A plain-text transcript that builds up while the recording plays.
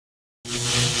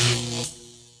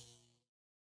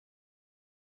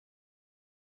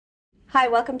Hi,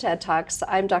 welcome to Ed Talks.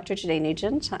 I'm Dr. Janay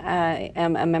Nugent. I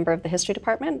am a member of the History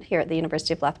Department here at the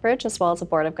University of Lethbridge, as well as a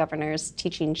Board of Governors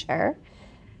teaching chair.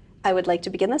 I would like to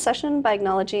begin the session by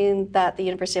acknowledging that the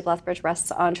University of Lethbridge rests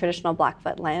on traditional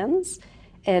Blackfoot lands.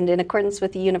 And in accordance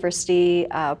with the university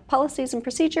policies and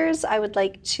procedures, I would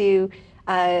like to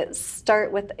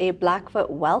start with a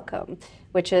Blackfoot welcome,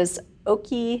 which is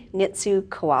Oki Nitsu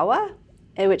Kawawa,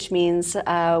 which means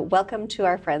welcome to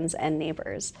our friends and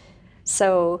neighbors.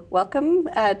 So welcome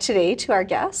today to our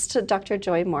guest, Dr.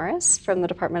 Joy Morris from the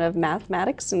Department of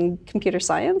Mathematics and Computer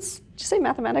Science. Did you say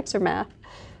mathematics or math?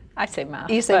 I say math.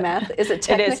 You say math. Is it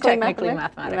technically, it is technically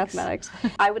mathematics.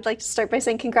 I would like to start by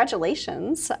saying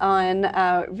congratulations on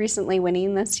recently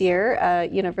winning this year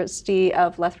University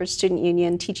of Lethbridge Student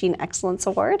Union Teaching Excellence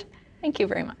Award. Thank you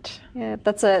very much. Yeah,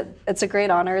 it's a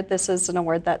great honor. This is an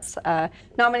award that's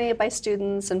nominated by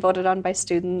students and voted on by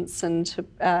students and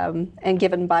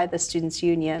given by the Students'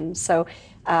 Union. So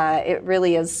it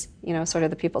really is, sort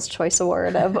of the People's Choice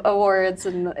Award of awards,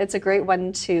 and it's a great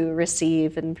one to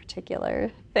receive in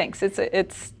particular. Thanks.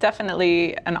 It's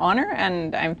definitely an honor,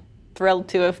 and I'm thrilled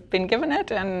to have been given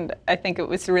it. And I think it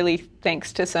was really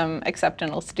thanks to some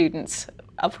exceptional students,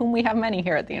 of whom we have many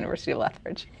here at the University of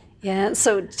Lethbridge. Yeah,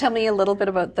 so tell me a little bit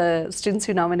about the students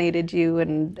who nominated you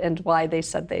and why they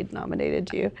said they'd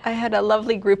nominated you. I had a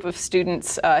lovely group of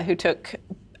students who took,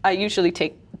 I usually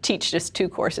teach just 2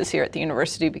 courses here at the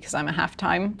university because I'm a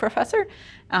half-time professor.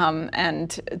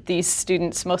 And these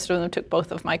students, most of them took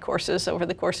both of my courses over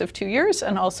the course of 2 years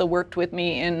and also worked with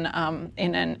me in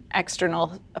an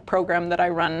external program that I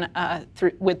run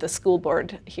with the school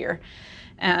board here.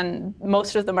 And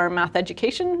most of them are math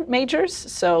education majors,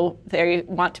 so they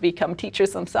want to become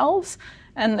teachers themselves.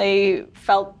 And they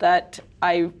felt that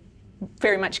I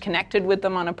very much connected with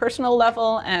them on a personal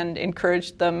level and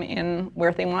encouraged them in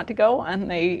where they want to go.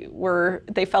 And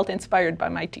they felt inspired by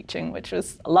my teaching, which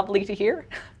was lovely to hear.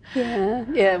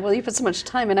 Yeah. Well, you put so much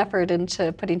time and effort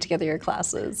into putting together your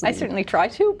classes. I certainly try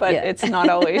to, but it's not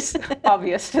always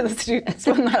obvious to the students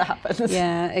when that happens.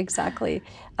 Yeah, exactly.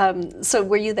 So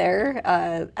were you there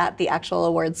at the actual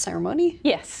awards ceremony?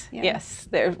 Yes, yes.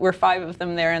 There were 5 of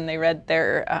them there, and they read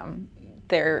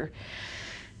their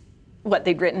what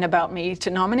they'd written about me to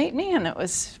nominate me, and it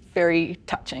was very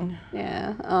touching.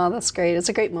 Yeah, oh, that's great. It's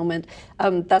a great moment.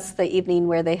 That's the evening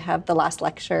where they have the last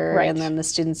lecture, right. And then the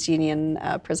Students' Union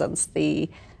presents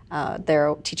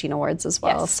their teaching awards as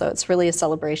well. Yes. So it's really a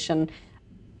celebration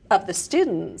of the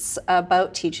students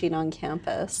about teaching on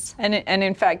campus. And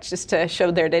in fact, just to show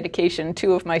their dedication,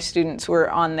 2 of my students were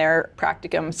on their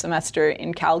practicum semester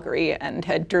in Calgary and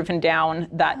had driven down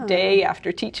that day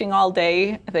after teaching all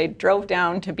day. They drove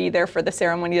down to be there for the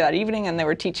ceremony that evening, and they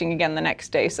were teaching again the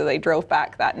next day, so they drove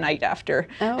back that night after,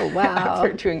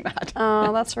 after doing that.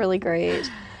 Oh, that's really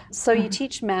great. So you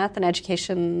teach math and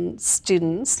education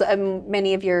students.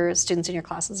 Many of your students in your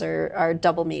classes are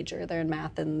double major. They're in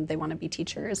math and they want to be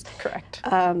teachers. Correct.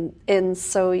 And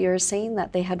so you're saying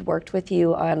that they had worked with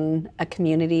you on a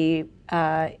community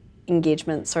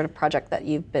engagement sort of project that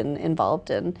you've been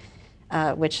involved in,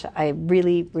 which I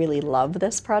really, really love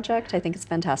this project. I think it's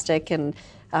fantastic. And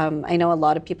I know a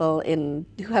lot of people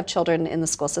who have children in the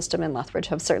school system in Lethbridge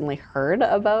have certainly heard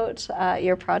about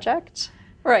your project.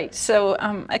 Right. So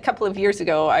a couple of years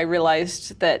ago, I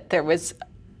realized that there was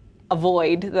a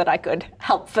void that I could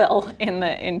help fill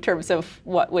in terms of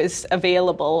what was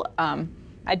available.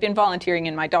 I'd been volunteering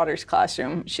in my daughter's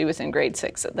classroom. She was in grade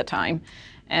 6 at the time.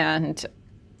 And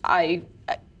I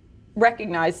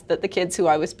recognized that the kids who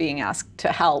I was being asked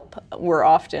to help were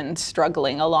often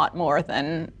struggling a lot more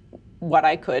than what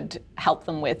I could help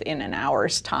them with in an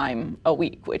hour's time a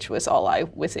week, which was all I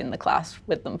was in the class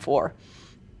with them for.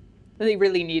 They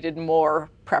really needed more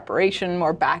preparation,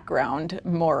 more background,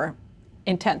 more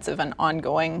intensive and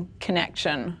ongoing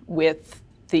connection with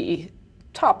the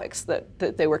topics that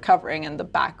they were covering and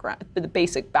the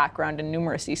basic background and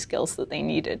numeracy skills that they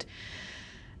needed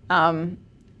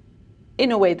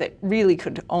in a way that really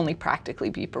could only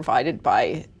practically be provided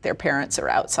by their parents or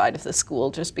outside of the school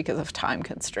just because of time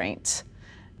constraints.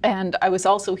 And I was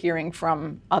also hearing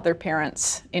from other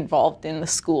parents involved in the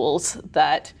schools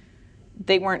that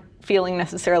they weren't feeling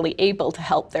necessarily able to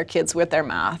help their kids with their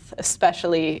math,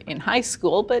 especially in high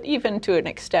school, but even to an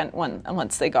extent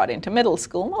once they got into middle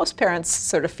school. Most parents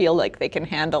sort of feel like they can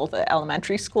handle the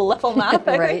elementary school level math,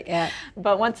 I right, think. Yeah.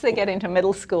 But once they get into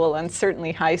middle school and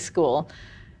certainly high school,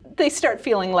 they start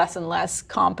feeling less and less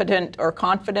competent or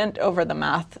confident over the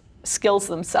math skills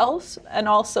themselves, and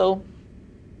also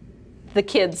the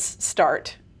kids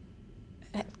start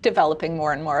developing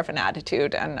more and more of an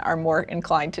attitude and are more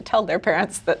inclined to tell their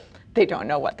parents that they don't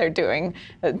know what they're doing.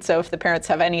 And so if the parents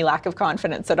have any lack of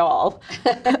confidence at all,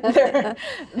 they're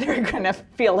going to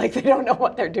feel like they don't know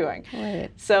what they're doing. Right.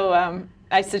 So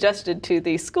I suggested to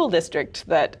the school district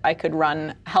that I could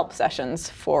run help sessions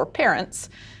for parents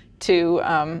to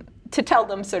tell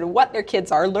them sort of what their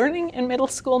kids are learning in middle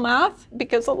school math,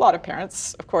 because a lot of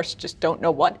parents, of course, just don't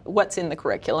know what's in the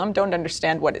curriculum, don't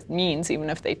understand what it means, even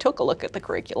if they took a look at the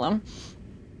curriculum,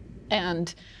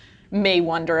 and may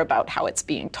wonder about how it's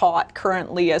being taught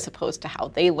currently as opposed to how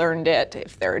they learned it,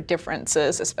 if there are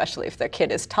differences, especially if their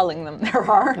kid is telling them there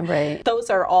are. Right. Those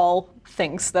are all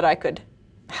things that I could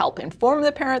help inform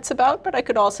the parents about, but I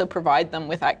could also provide them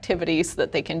with activities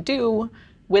that they can do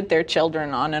with their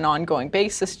children on an ongoing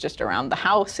basis, just around the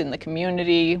house, in the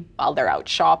community, while they're out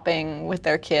shopping with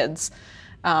their kids,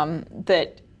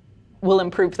 that will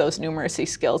improve those numeracy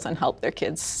skills and help their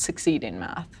kids succeed in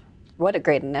math. What a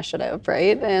great initiative,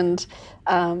 right? And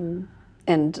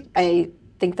I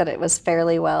think that it was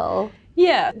fairly well.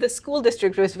 Yeah, the school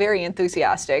district was very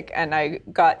enthusiastic, and I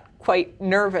got quite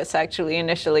nervous actually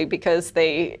initially because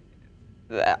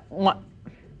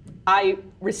I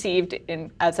received,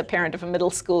 as a parent of a middle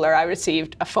schooler, I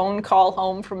received a phone call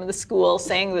home from the school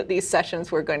saying that these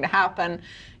sessions were going to happen.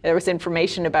 There was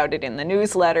information about it in the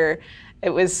newsletter. It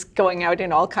was going out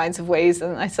in all kinds of ways,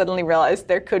 and I suddenly realized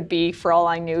there could be, for all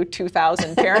I knew,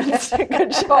 2,000 parents that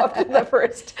could show up to the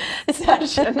first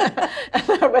session, and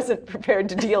I wasn't prepared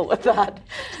to deal with that.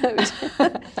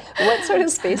 What sort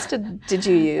of space did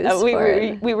you use?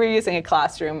 We were using a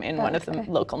classroom in one of the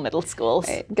local middle schools.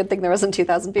 Right. Good thing there wasn't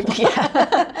 2,000 people.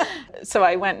 Yeah. So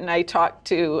I went and I talked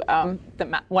to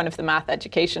one of the math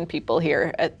education people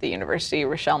here at the university,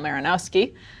 Rochelle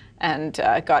Marinowski, and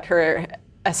got her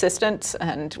assistant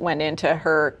and went into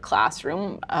her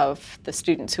classroom of the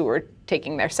students who were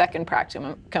taking their second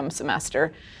practicum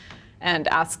semester and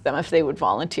asked them if they would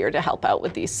volunteer to help out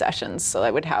with these sessions. So I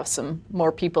would have some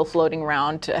more people floating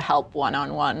around to help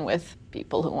one-on-one with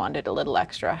people who wanted a little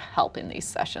extra help in these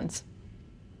sessions.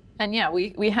 And yeah,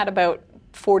 we had about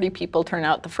 40 people turn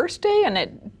out the first day,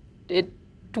 and it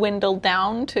dwindled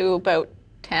down to about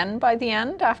 10 by the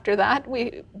end. After that,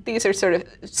 these are sort of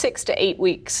 6 to 8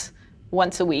 weeks,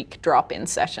 once a week drop-in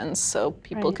sessions, so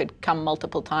people could come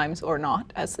multiple times or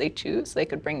not as they choose. They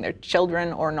could bring their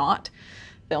children or not.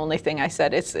 The only thing I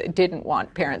said is I didn't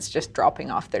want parents just dropping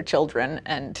off their children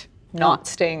and not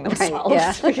staying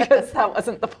themselves, because that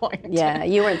wasn't the point. Yeah,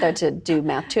 you weren't there to do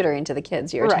math tutoring to the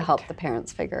kids. You were to help the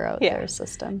parents figure out their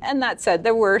system. And that said,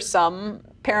 there were some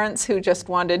parents who just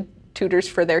wanted tutors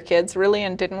for their kids, really,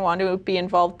 and didn't want to be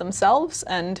involved themselves.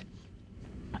 And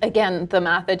again, the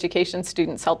math education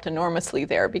students helped enormously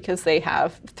there, because they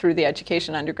have, through the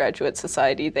Education Undergraduate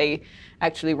Society, they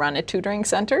actually run a tutoring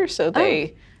center, so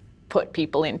they put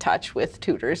people in touch with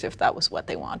tutors if that was what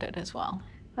they wanted as well.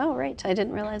 Oh, right. I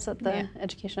didn't realize that the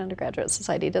Education Undergraduate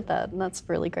Society did that, and that's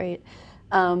really great.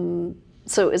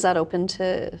 So is that open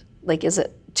to, like, is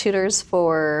it tutors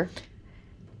for?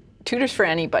 Tutors for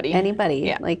anybody. Anybody.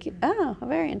 Yeah. Like, oh,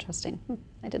 very interesting.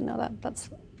 I didn't know that. That's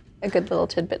a good little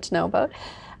tidbit to know about.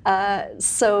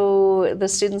 So the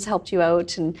students helped you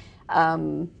out, and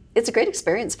it's a great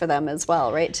experience for them as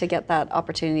well, right? To get that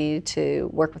opportunity to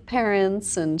work with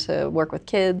parents and to work with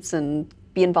kids and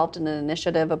be involved in an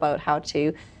initiative about how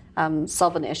to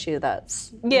solve an issue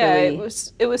that's really...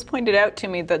 it was pointed out to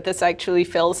me that this actually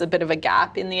fills a bit of a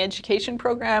gap in the education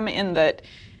program, in that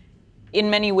in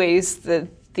many ways the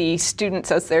students,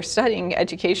 as they're studying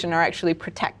education, are actually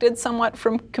protected somewhat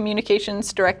from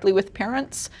communications directly with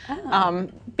parents,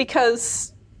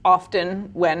 because often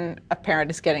when a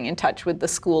parent is getting in touch with the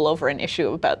school over an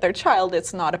issue about their child,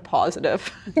 it's not a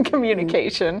positive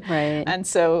communication. Right. And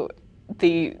so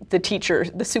the teacher,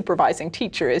 the supervising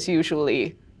teacher, is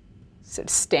usually sort of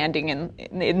standing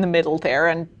in the middle there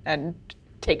and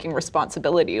taking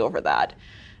responsibility over that.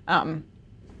 And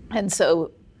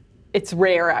so it's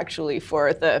rare, actually,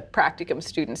 for the practicum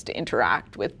students to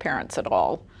interact with parents at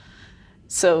all.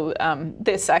 So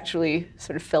this actually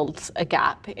sort of fills a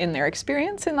gap in their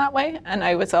experience in that way. And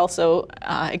I was also,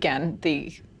 again,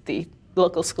 the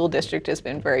local school district has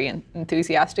been very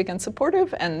enthusiastic and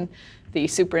supportive, and the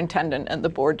superintendent and the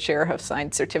board chair have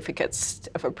signed certificates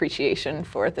of appreciation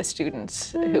for the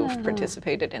students who've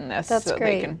participated in this. That's so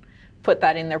great. They can put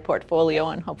that in their portfolio,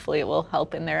 and hopefully it will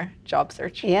help in their job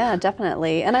search. Yeah,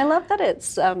 definitely. And I love that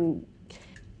it's,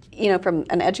 you know, from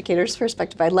an educator's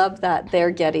perspective, I love that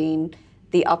they're getting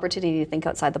the opportunity to think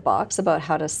outside the box about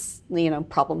how to, you know,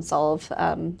 problem solve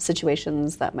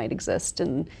situations that might exist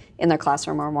in their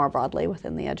classroom or more broadly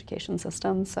within the education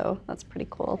system. So that's pretty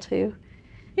cool to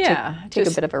take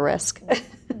a bit of a risk.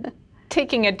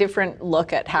 taking a different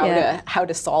look at how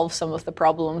to solve some of the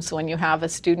problems when you have a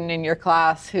student in your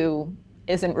class who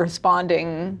isn't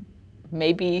responding.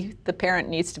 Maybe the parent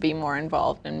needs to be more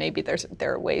involved, and maybe there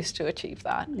are ways to achieve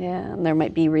that. Yeah, and there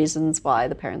might be reasons why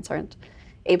the parents aren't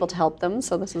able to help them,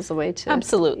 so this is a way to...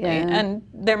 Absolutely, and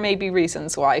there may be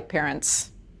reasons why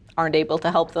parents aren't able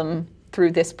to help them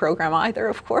through this program either,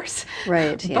 of course.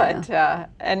 Right, yeah. But,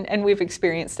 and we've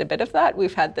experienced a bit of that.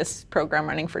 We've had this program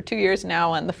running for 2 years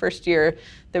now, and the first year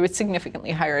there was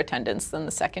significantly higher attendance than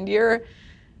the second year,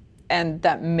 and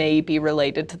that may be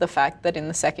related to the fact that in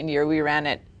the second year we ran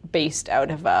it based out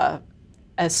of a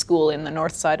school in the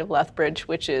north side of Lethbridge,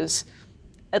 which is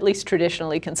at least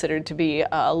traditionally considered to be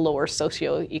a lower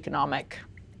socioeconomic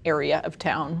area of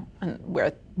town, and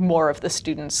where more of the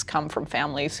students come from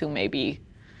families who may be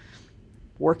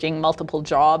working multiple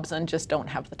jobs and just don't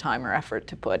have the time or effort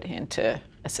to put into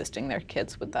assisting their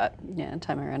kids with that. Yeah,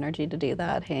 time or energy to do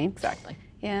that, hey? Exactly.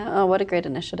 Yeah, oh, what a great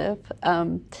initiative.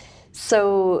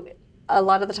 So a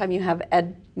lot of the time you have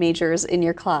ed majors in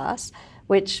your class,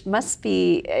 which must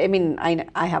be, I mean,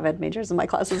 I have ed majors in my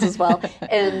classes as well,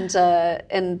 and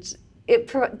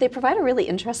they provide a really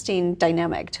interesting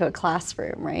dynamic to a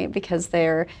classroom, right? Because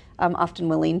they're often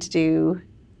willing to do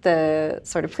the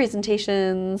sort of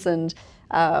presentations, and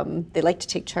they like to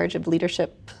take charge of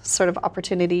leadership sort of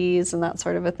opportunities and that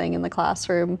sort of a thing in the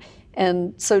classroom.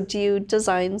 And so do you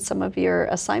design some of your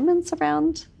assignments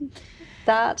around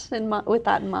that with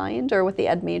that in mind, or with the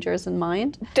ed majors in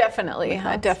mind? Definitely,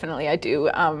 I do.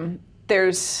 There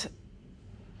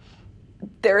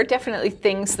are definitely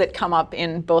things that come up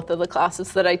in both of the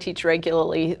classes that I teach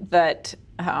regularly that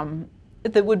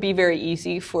would be very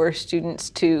easy for students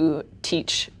to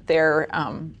teach their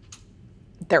own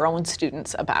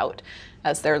students about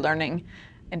as they're learning.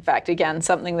 In fact, again,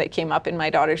 something that came up in my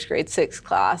daughter's grade 6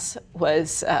 class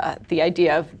was the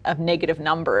idea of negative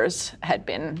numbers had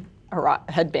been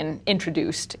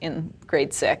introduced in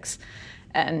grade 6,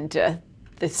 and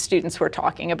the students were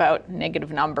talking about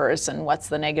negative numbers and what's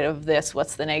the negative of this,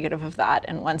 what's the negative of that,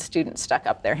 and one student stuck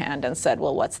up their hand and said,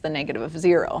 well, what's the negative of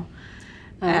 0?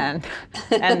 And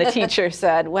the teacher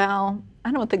said, well,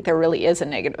 I don't think there really is a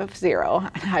negative of 0.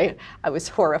 And I was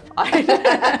horrified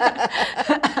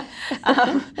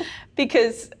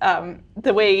because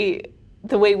the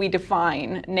way we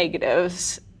define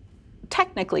negatives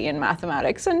technically in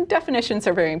mathematics, and definitions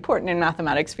are very important in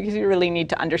mathematics because you really need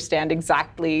to understand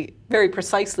exactly, very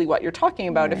precisely what you're talking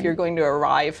about if you're going to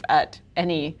arrive at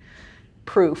any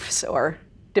proofs or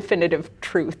definitive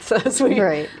truths, as we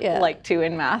like to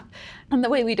in math. And the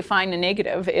way we define a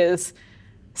negative is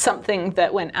something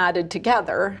that when added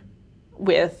together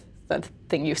with the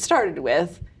thing you started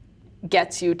with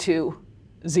gets you to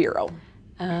 0.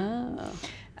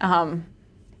 Oh.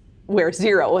 Where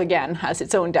 0, again, has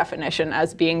its own definition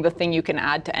as being the thing you can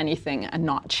add to anything and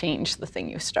not change the thing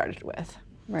you started with.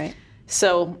 Right.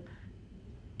 So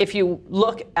if you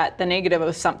look at the negative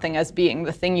of something as being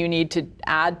the thing you need to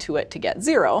add to it to get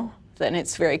 0, then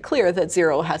it's very clear that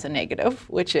 0 has a negative,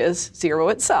 which is 0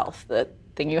 itself. The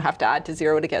thing you have to add to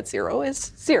 0 to get 0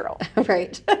 is 0.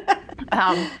 Right.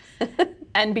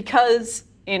 And because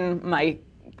in my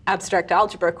abstract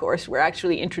algebra course, we're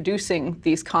actually introducing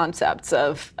these concepts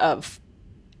of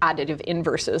additive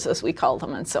inverses, as we call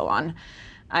them, and so on,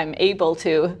 I'm able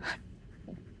to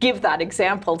give that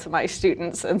example to my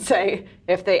students and say,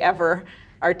 if they ever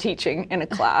are teaching in a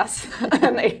class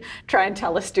and they try and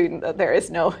tell a student that there is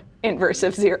no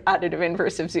additive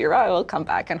inverse of 0, I will come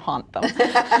back and haunt them.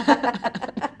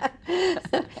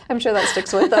 I'm sure that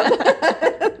sticks with them.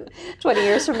 20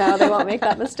 years from now, they won't make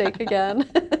that mistake again.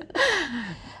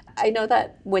 I know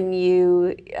that when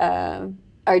you are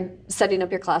setting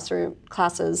up your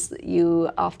classes, you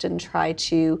often try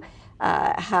to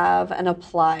have an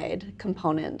applied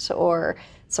component, or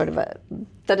sort of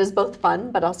that is both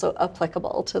fun but also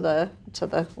applicable to the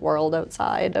world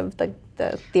outside of the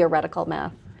theoretical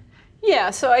math. Yeah,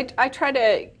 so I try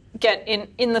to get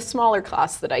in the smaller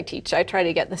class that I teach, I try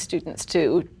to get the students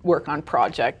to work on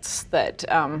projects that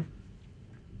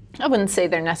I wouldn't say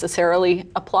they're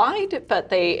necessarily applied, but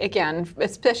they, again,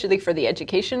 especially for the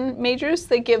education majors,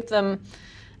 they give them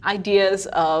ideas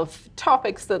of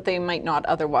topics that they might not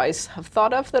otherwise have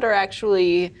thought of, that are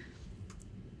actually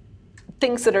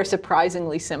things that are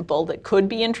surprisingly simple, that could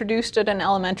be introduced at an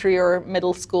elementary or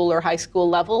middle school or high school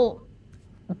level,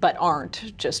 but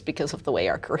aren't, just because of the way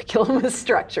our curriculum is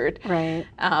structured. Right.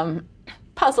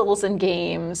 Puzzles and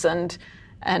games and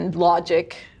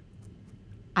logic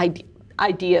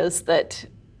ideas that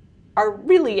are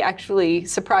really actually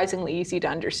surprisingly easy to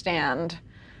understand,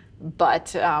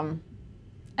 but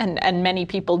and many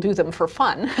people do them for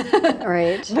fun,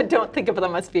 right? But don't think of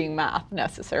them as being math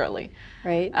necessarily.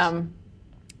 Right.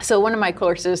 So one of my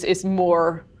courses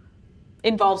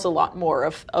involves a lot more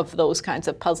of those kinds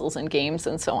of puzzles and games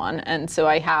and so on. And so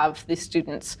I have the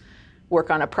students work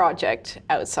on a project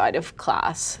outside of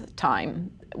class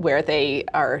time where they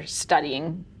are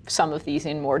studying some of these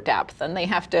in more depth, and they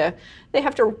have to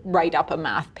write up a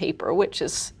math paper, which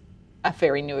is a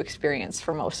very new experience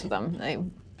for most of them. They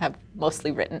have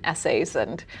mostly written essays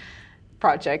and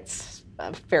projects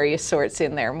of various sorts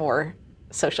in their more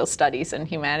social studies and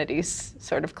humanities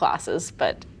sort of classes,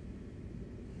 but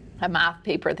a math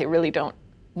paper, they really don't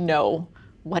know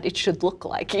what it should look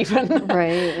like even.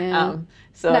 Right, yeah.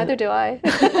 So neither do I.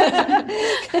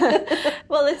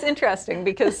 Well, it's interesting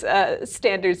because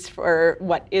standards for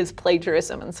what is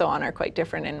plagiarism and so on are quite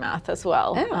different in math as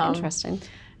well. Oh, interesting.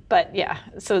 But yeah,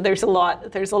 so there's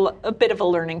a bit of a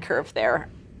learning curve there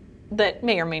that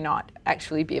may or may not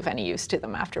actually be of any use to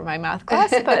them after my math class.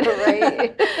 But,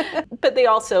 right. But they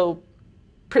also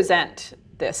present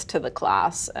this to the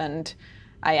class, and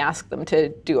I ask them to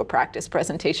do a practice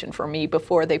presentation for me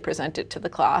before they present it to the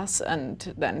class,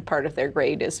 and then part of their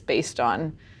grade is based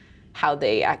on how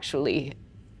they actually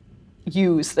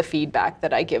use the feedback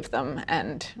that I give them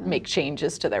and make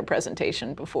changes to their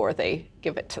presentation before they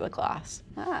give it to the class.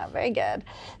 Ah, very good.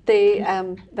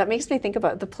 That makes me think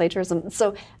about the plagiarism.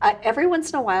 So every once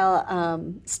in a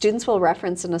while, students will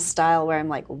reference in a style where I'm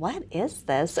like, what is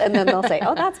this? And then they'll say,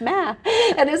 oh, that's math.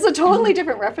 And it's a totally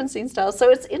different referencing style. So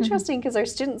it's interesting because our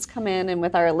students come in, and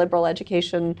with our liberal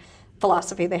education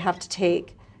philosophy, they have to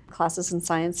take classes in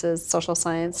sciences, social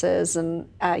sciences, and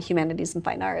humanities and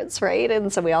fine arts, right?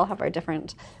 And so we all have our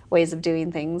different ways of doing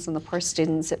things, and the poor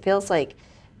students, it feels like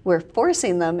we're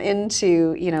forcing them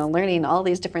into, learning all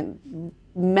these different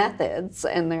methods,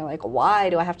 and they're like, why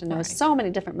do I have to know so many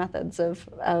different methods of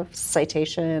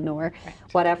citation or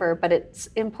whatever? But it's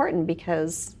important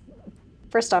because,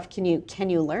 first off, can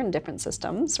you learn different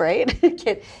systems, right?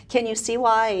 Can you see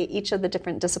why each of the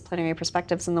different disciplinary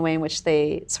perspectives and the way in which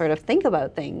they sort of think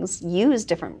about things use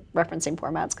different referencing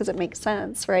formats, because it makes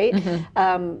sense, right?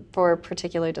 For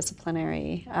particular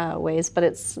disciplinary ways, but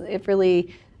it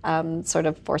really sort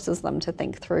of forces them to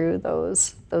think through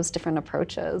those different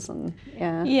approaches, and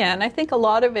yeah, and I think a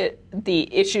lot of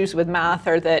the issues with math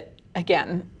are that,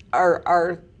 again,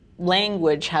 our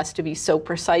language has to be so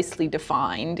precisely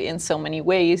defined in so many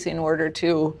ways in order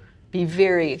to be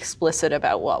very explicit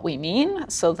about what we mean,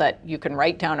 so that you can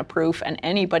write down a proof and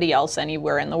anybody else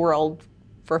anywhere in the world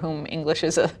for whom English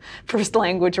is a first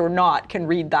language or not can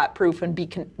read that proof and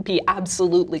be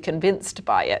absolutely convinced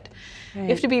by it. Right. You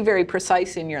have to be very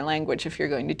precise in your language if you're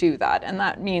going to do that, and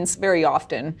that means very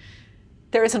often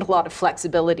there isn't a lot of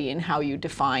flexibility in how you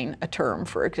define a term,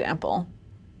 for example.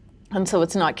 And so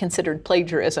it's not considered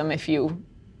plagiarism if you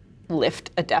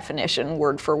lift a definition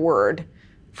word for word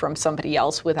from somebody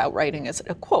else without writing as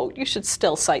a quote. You should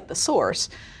still cite the source,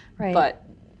 but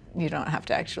you don't have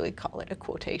to actually call it a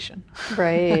quotation.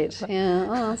 Right, yeah,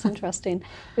 oh, that's interesting.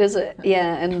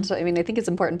 And I mean, I think it's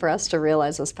important for us to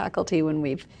realize as faculty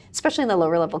when especially in the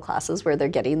lower level classes where they're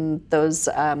getting those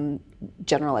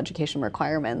general education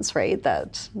requirements, right,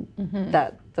 that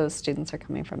those students are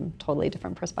coming from totally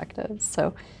different perspectives.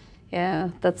 So yeah,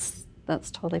 that's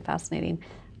totally fascinating.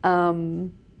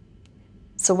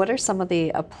 So what are some of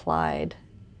the applied,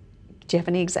 do you have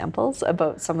any examples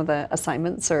about some of the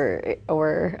assignments or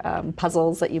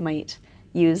puzzles that you might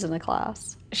use in a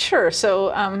class? Sure. So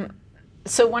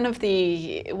one of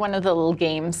the little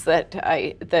games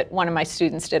that one of my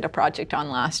students did a project on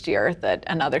last year that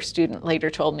another student later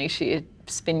told me she had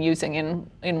been using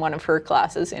in one of her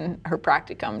classes in her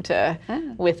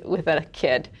practicum with a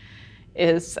kid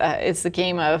is the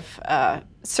game of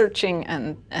searching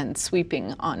and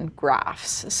sweeping on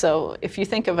graphs. So if you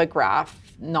think of a graph,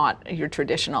 not your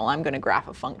traditional, I'm going to graph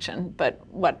a function, but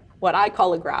what I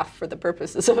call a graph for the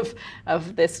purposes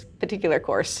of this particular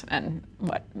course, and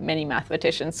what many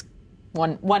mathematicians,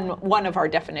 one of our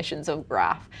definitions of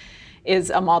graph is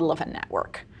a model of a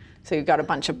network. So you've got a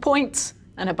bunch of points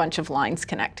and a bunch of lines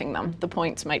connecting them. The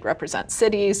points might represent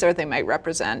cities, or they might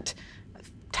represent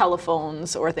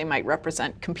telephones, or they might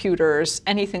represent computers,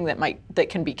 anything that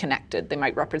can be connected. They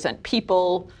might represent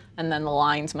people, and then the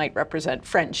lines might represent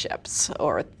friendships,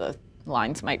 or the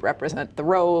lines might represent the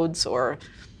roads, or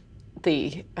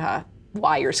the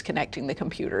wires connecting the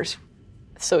computers.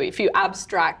 So if you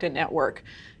abstract a network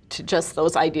to just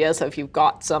those ideas of you've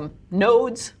got some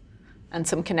nodes and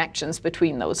some connections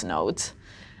between those nodes,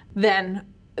 then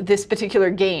this particular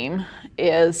game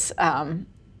is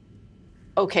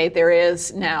okay, there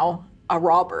is now a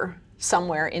robber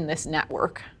somewhere in this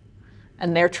network,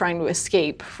 and they're trying to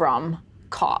escape from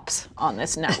cops on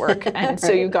this network. And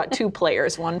so you've got two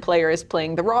players. One player is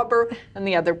playing the robber, and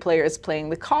the other player is playing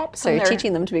the cops. So you're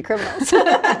teaching them to be criminals. Or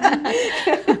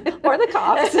the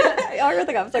cops. Or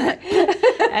the cops, okay.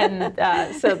 And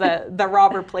so the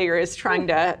robber player is trying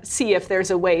to see if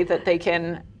there's a way that they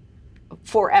can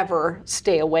forever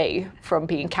stay away from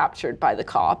being captured by the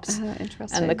cops.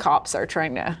 Interesting. And the cops are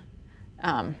trying to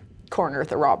corner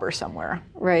the robber somewhere.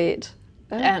 Right.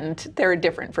 And there are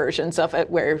different versions of it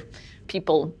where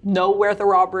people know where the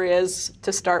robber is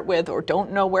to start with, or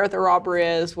don't know where the robber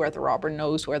is, where the robber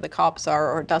knows where the cops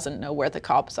are or doesn't know where the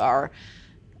cops are.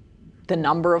 The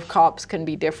number of cops can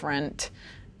be different.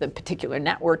 The particular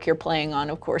network you're playing on,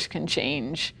 of course, can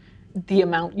change. The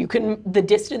amount the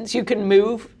distance you can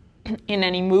move in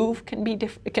any move can be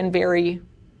can vary.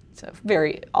 So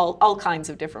all kinds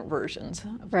of different versions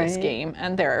of this game,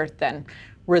 and there are then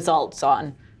results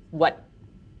on what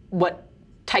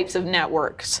types of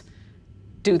networks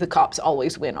do the cops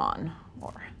always win on,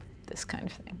 or this kind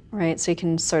of thing. Right, so you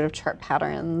can sort of chart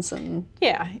patterns and...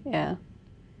 Yeah. Yeah.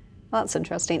 Well, that's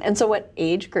interesting. And so what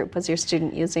age group was your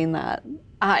student using that?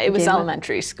 It was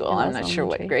elementary school. I'm not sure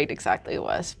what grade exactly it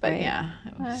was, but yeah,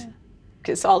 it was.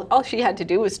 Because all she had to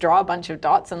do was draw a bunch of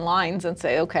dots and lines and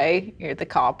say, okay, you're the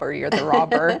cop or you're the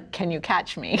robber. Can you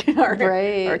catch me?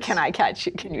 Or can I catch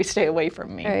you? Can you stay away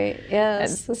from me? Right,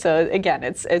 yes. And so again,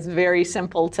 it's very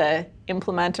simple to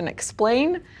implement and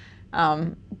explain,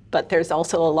 but there's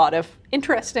also a lot of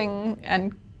interesting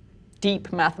and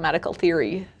deep mathematical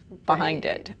theory behind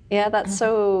it. Yeah, that's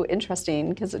so interesting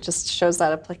because it just shows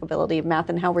that applicability of math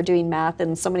and how we're doing math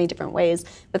in so many different ways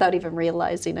without even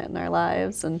realizing it in our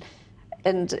lives. And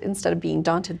instead of being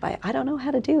daunted by, I don't know how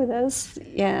to do this.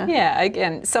 Yeah. Yeah.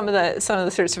 Again, some of the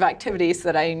sorts of activities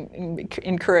that I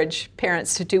encourage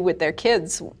parents to do with their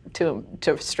kids to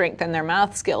strengthen their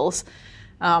math skills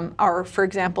are, for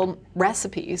example,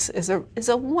 recipes is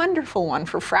a wonderful one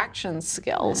for fractions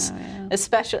skills,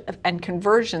 especially and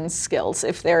conversion skills.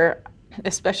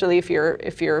 Especially if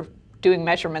you're doing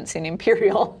measurements in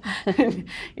imperial,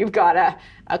 you've got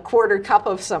a quarter cup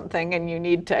of something and you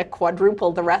need to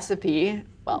quadruple the recipe.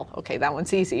 Well, okay, that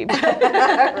one's easy.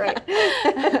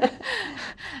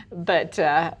 But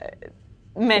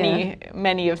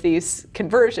many of these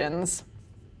conversions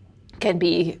can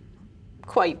be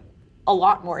quite a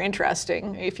lot more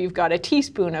interesting. If you've got a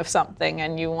teaspoon of something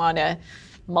and you want to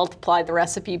multiply the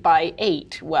recipe by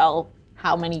 8, well,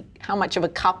 how much of a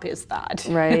cup is that?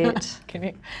 Right. Can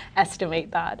you estimate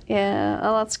that? Yeah,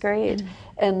 oh, that's great.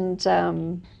 And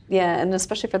yeah, and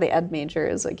especially for the ed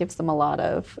majors, it gives them a lot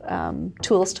of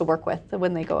tools to work with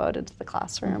when they go out into the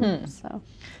classroom. So.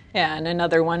 Yeah, and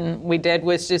another one we did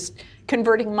was just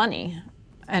converting money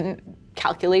and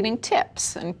calculating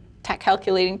tips and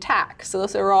calculating tax. So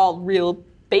those are all real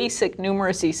basic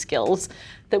numeracy skills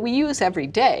that we use every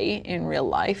day in real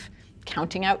life.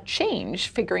 Counting out change,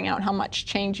 figuring out how much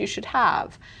change you should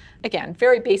have. Again,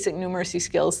 very basic numeracy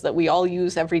skills that we all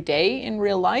use every day in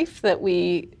real life that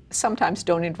we sometimes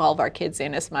don't involve our kids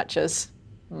in as much as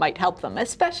might help them,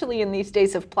 especially in these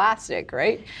days of plastic,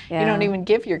 right? Yeah. You don't even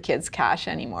give your kids cash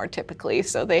anymore typically,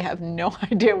 so they have no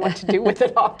idea what to do with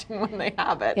it often when they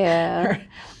have it. Yeah.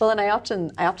 Well, and I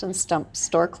often stump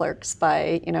store clerks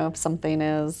by, if something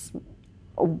is,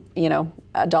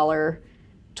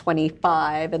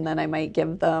 $1.25, and then I might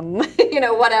give them,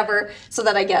 whatever, so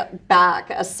that I get back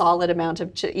a solid amount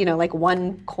of, like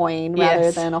one coin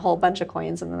rather than a whole bunch of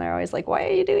coins. And then they're always like, why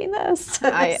are you doing this?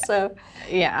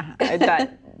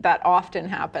 That often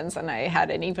happens. And I had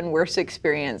an even worse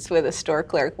experience with a store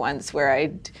clerk once where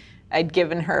I'd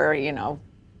given her,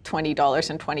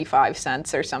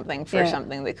 $20.25 or something for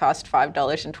something that cost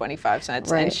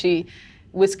 $5.25. And she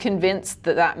was convinced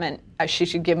that meant she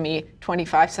should give me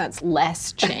 25 cents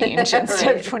less change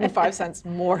instead of 25 cents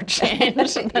more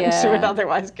change than she would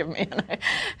otherwise give me. And I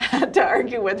had to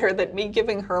argue with her that me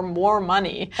giving her more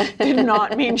money did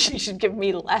not mean she should give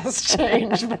me less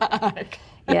change back.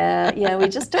 Yeah, we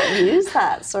just don't use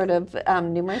that sort of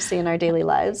numeracy in our daily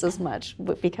lives as much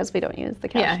because we don't use the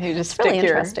cash. Yeah, you just stick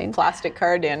your plastic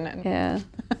card in.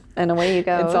 And away you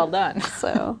go. It's all done.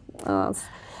 So.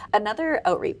 Another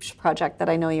outreach project that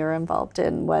I know you're involved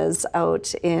in was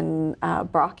out in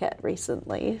Brockett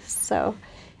recently. So,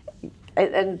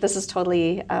 and this is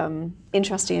totally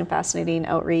interesting and fascinating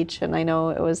outreach, and I know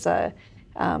it was an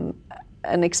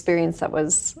experience that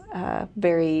was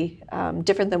very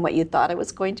different than what you thought it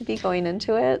was going to be going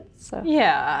into it. So.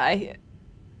 Yeah,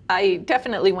 I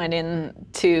definitely went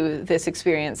into this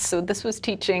experience. So this was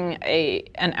teaching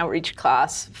an outreach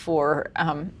class for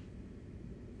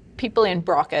people in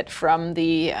Brockett from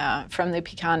the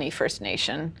Piikani First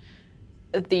Nation.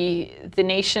 The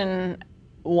nation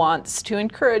wants to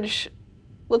encourage,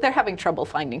 well, they're having trouble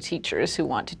finding teachers who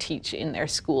want to teach in their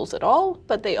schools at all,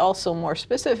 but they also more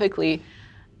specifically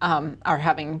are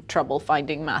having trouble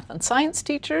finding math and science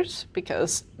teachers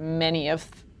because many of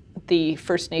the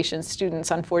First Nations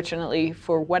students, unfortunately,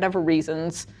 for whatever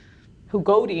reasons, who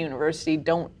go to university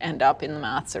don't end up in the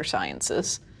maths or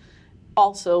sciences.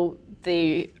 Also,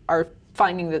 they are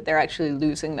finding that they're actually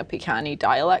losing the Piikani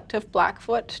dialect of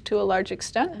Blackfoot to a large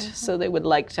extent. So they would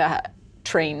like to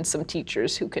train some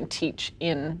teachers who can teach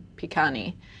in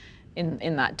Piikani,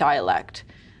 in that dialect,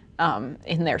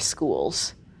 in their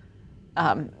schools.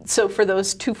 So for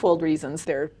those twofold reasons,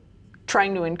 they're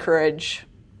trying to encourage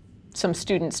some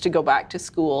students to go back to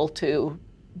school to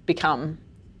become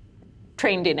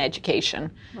trained in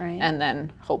education, and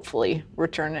then hopefully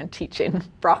return and teach in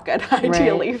Brockett,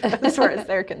 ideally, as far as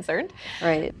they're concerned.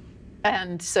 Right.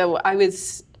 And so I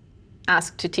was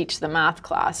asked to teach the math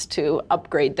class to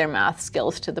upgrade their math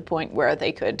skills to the point where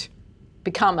they could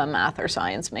become a math or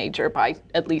science major by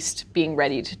at least being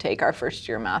ready to take our first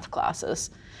year math classes.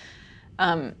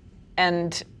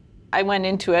 And I went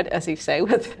into it, as you say,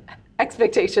 with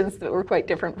expectations that were quite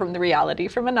different from the reality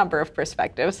from a number of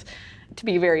perspectives. To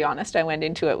be very honest, I went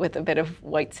into it with a bit of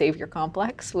white savior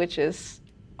complex, which is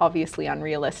obviously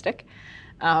unrealistic.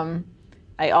 I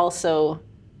also,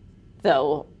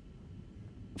 though,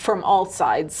 from all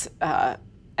sides, I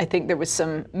think there was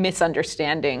some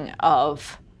misunderstanding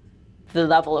of the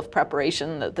level of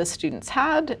preparation that the students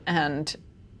had and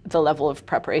the level of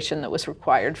preparation that was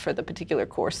required for the particular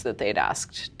course that they'd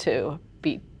asked to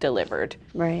be delivered.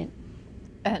 Right.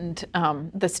 And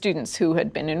the students who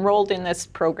had been enrolled in this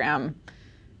program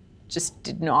just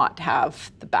did not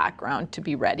have the background to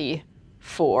be ready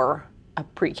for a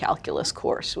pre-calculus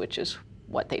course, which is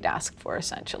what they'd asked for,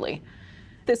 essentially.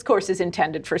 This course is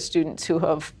intended for students who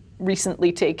have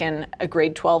recently taken a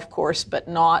grade 12 course, but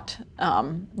not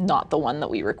the one that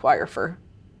we require for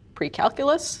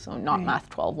pre-calculus, so not Math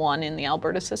 12-1 in the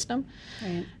Alberta system.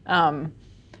 Right.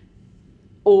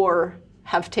 Or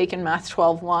have taken Math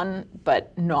 12-1,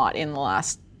 but not in the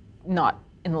last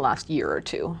year or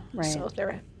two. Right. So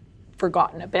they've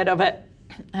forgotten a bit of it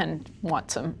and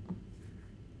want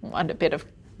a bit of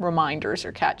reminders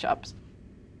or catch-ups.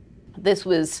 This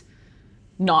was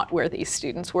not where these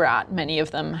students were at. Many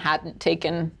of them hadn't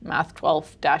taken Math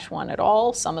 12-1 at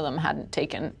all. Some of them hadn't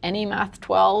taken any Math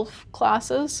 12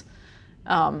 classes.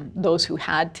 Those who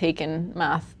had taken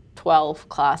Math 12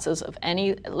 classes of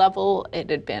any level, it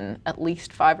had been at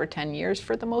least 5 or 10 years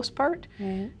for the most part.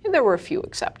 And there were a few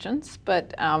exceptions,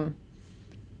 but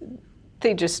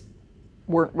they just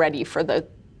weren't ready for the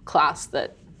class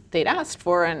that they'd asked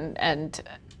for, and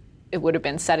it would have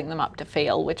been setting them up to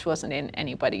fail, which wasn't in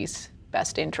anybody's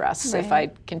best interests if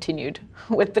I'd continued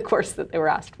with the course that they were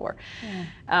asked for.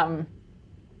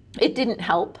 It didn't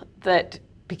help that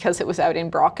because it was out in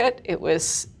Brockett, it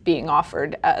was being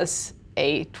offered as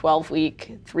a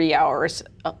 12-week, 3-hour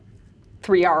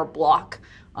block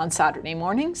on Saturday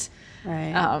mornings,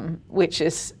 which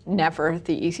is never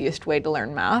the easiest way to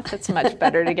learn math. It's much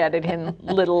better to get it in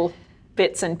little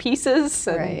bits and pieces,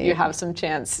 and you have some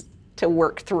chance to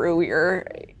work through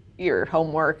your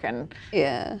homework and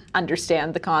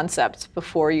understand the concepts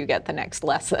before you get the next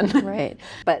lesson. Right.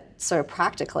 But sort of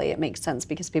practically it makes sense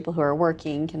because people who are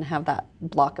working can have that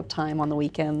block of time on the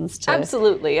weekends to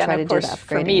Absolutely. And of course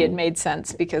for me it made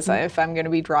sense because if I'm going to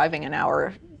be driving an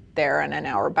hour there and an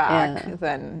hour back,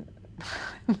 then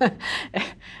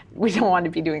we don't want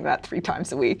to be doing that 3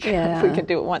 times a week if we can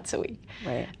do it once a week.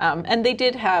 Right. And they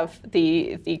did have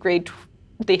the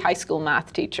high school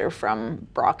math teacher from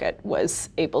Brockett was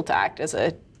able to act as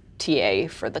a TA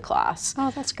for the class.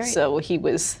 Oh, that's great. So he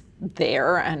was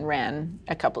there and ran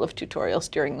a couple of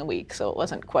tutorials during the week, so it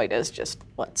wasn't quite as just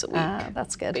once a week,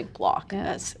 that's good. Big block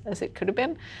as it could have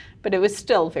been. But it was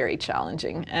still very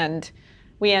challenging. And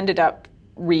we ended up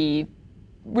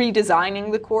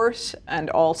redesigning the course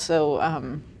and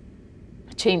also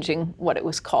changing what it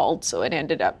was called. So it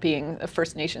ended up being the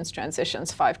First Nations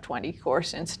Transitions 520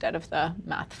 course instead of the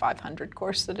Math 500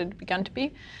 course that it had begun to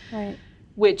be,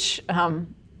 which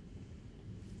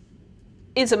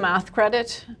is a math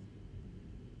credit,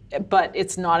 but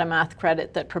it's not a math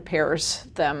credit that prepares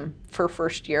them for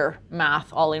first year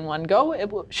math all in one go.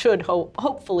 It should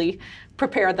hopefully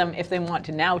prepare them if they want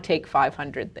to now take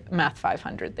Math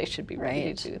 500, they should be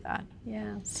ready to do that.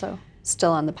 Yeah, so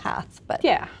still on the path, but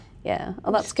yeah,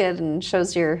 well, that's good and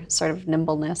shows your sort of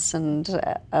nimbleness and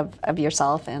of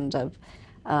yourself and of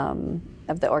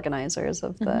the organizers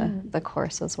of the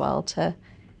course as well to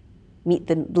meet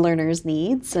the learner's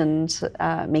needs and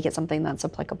make it something that's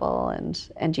applicable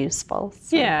and useful.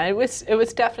 So. Yeah, it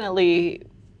was definitely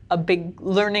a big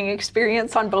learning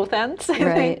experience on both ends, I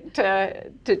think,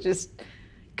 to just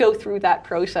go through that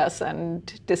process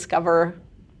and discover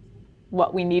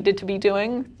what we needed to be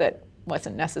doing that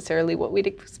wasn't necessarily what we'd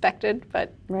expected,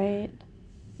 but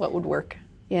what would work.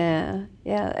 Yeah,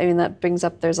 yeah. I mean, that brings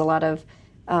up, there's a lot of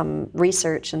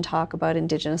research and talk about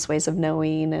Indigenous ways of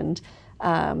knowing, and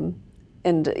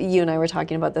you and I were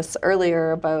talking about this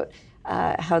earlier about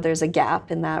how there's a gap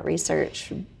in that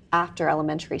research after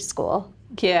elementary school.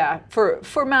 Yeah,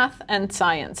 for math and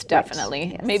science,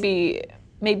 definitely. Right. Yes.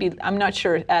 Maybe I'm not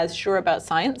as sure about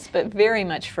science, but very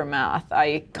much for math.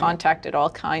 I contacted all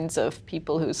kinds of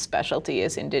people whose specialty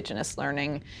is Indigenous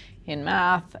learning in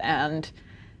math, and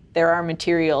there are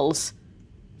materials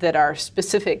that are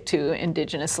specific to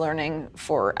Indigenous learning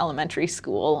for elementary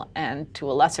school, and to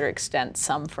a lesser extent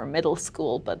some for middle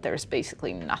school, but there's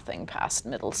basically nothing past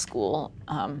middle school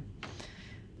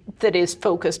that is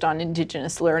focused on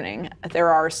Indigenous learning. There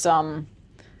are some,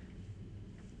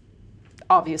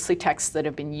 obviously, texts that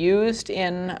have been used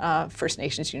in First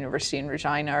Nations University in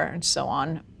Regina and so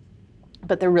on,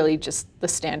 but they're really just the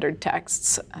standard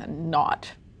texts and not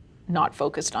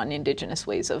focused on Indigenous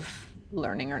ways of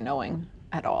learning or knowing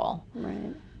at all.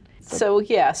 Right. So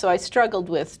I struggled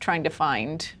with trying to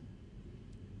find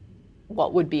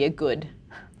what would be a good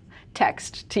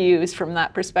text to use from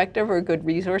that perspective, or good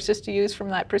resources to use from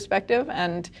that perspective.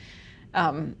 And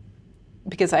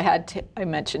because I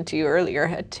mentioned to you earlier,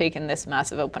 had taken this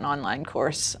massive open online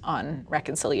course on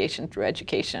reconciliation through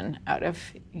education out of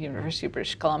University of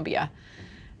British Columbia,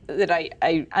 that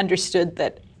I understood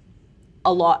that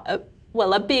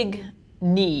a big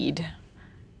need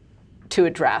to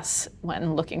address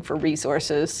when looking for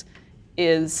resources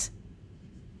is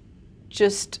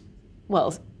just,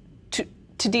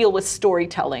 to deal with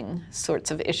storytelling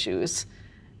sorts of issues,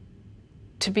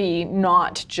 to be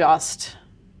not just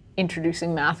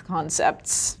introducing math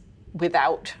concepts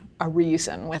without a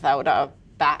reason, without a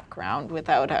background,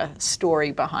 without a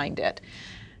story behind it.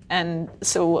 And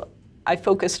so I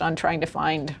focused on trying to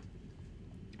find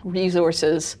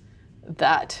resources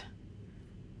that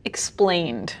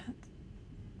explained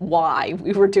why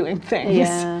we were doing things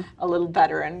a little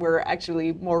better and were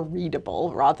actually more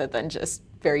readable, rather than just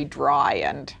very dry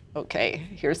and, okay,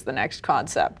 here's the next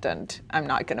concept and I'm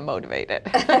not going to motivate it.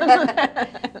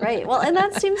 Right. Well, and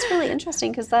that seems really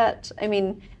interesting, because that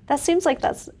seems like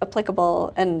that's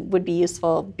applicable and would be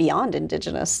useful beyond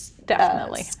Indigenous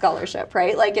scholarship,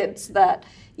 right? Like, it's that,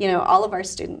 all of our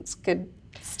students could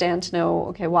stand to know,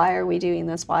 okay, why are we doing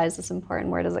this? Why is this important?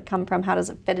 Where does it come from? How does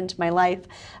it fit into my life?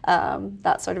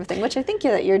 That sort of thing, which I think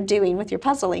that you're doing with your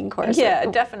puzzling course. Yeah,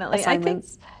 definitely.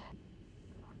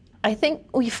 I think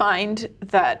we find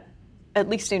that, at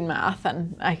least in math,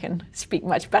 and I can speak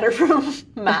much better from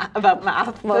about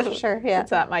math. Well, sure, yeah.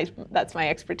 That's my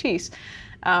expertise.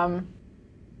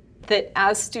 That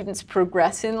as students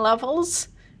progress in levels,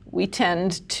 we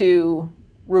tend to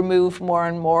remove more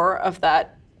and more of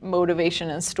that motivation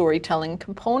and storytelling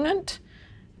component.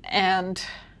 And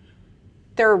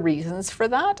there are reasons for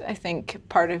that. I think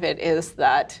part of it is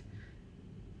that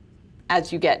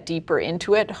as you get deeper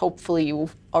into it, hopefully you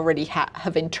already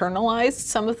have internalized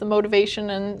some of the motivation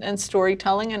and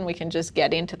storytelling, and we can just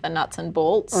get into the nuts and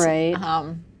bolts. Right.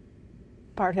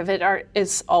 Part of it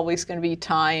is always going to be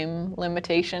time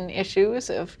limitation issues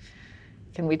of,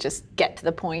 can we just get to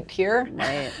the point here?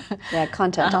 Right. Yeah,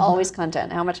 content, always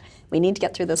content. How much we need to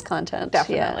get through this content.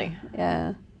 Definitely.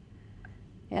 Yeah.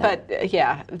 But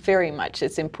very much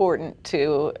it's important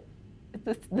to,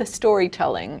 the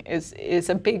storytelling is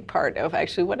a big part of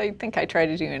actually what I think I try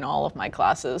to do in all of my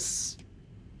classes,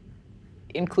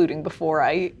 including before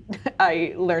I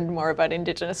learned more about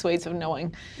Indigenous ways of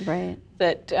knowing. Right.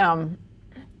 That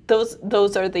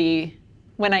those are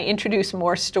when I introduce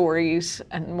more stories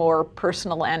and more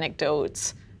personal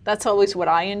anecdotes, that's always what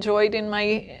I enjoyed in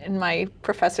my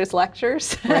professor's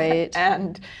lectures. Right.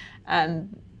 and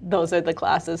those are the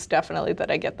classes definitely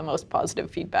that I get the most positive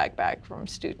feedback back from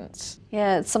students.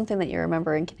 Yeah, it's something that you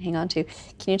remember and can hang on to.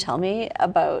 Can you tell me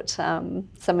about some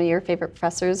of your favorite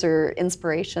professors or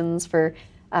inspirations for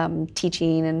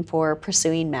teaching and for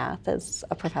pursuing math as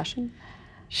a profession?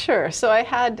 Sure. So I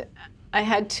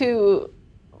had two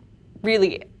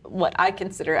really what I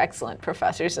consider excellent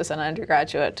professors as an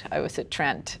undergraduate. I was at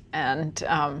Trent, and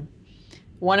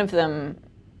one of them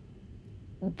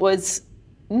was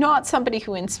not somebody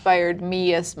who inspired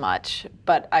me as much,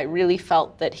 but I really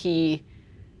felt that he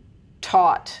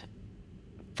taught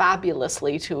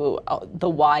fabulously to the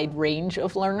wide range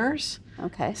of learners.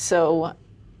 Okay. So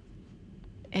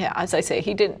yeah, as I say,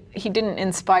 he didn't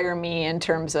inspire me in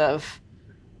terms of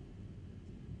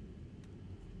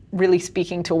really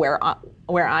speaking to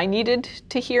where I needed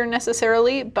to hear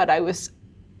necessarily, but I was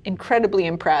incredibly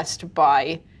impressed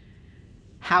by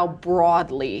how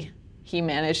broadly he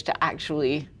managed to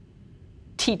actually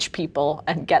teach people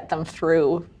and get them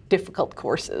through difficult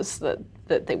courses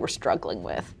that they were struggling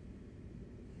with.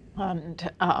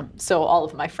 And so all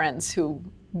of my friends who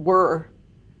were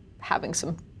having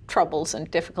some troubles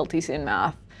and difficulties in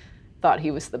math thought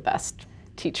he was the best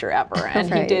teacher ever. And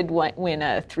Right. he did win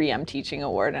a 3M teaching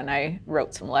award, and I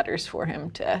wrote some letters for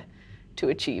him to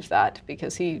achieve that,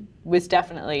 because he was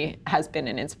definitely has been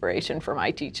an inspiration for my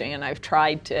teaching, and I've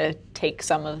tried to take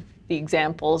some of the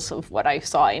examples of what I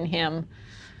saw in him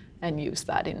and use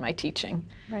that in my teaching.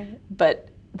 Right. But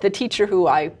the teacher who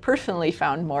I personally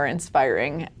found more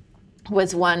inspiring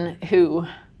was one who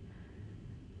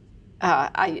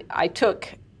I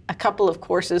took a couple of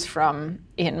courses from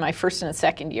in my first and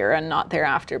second year, and not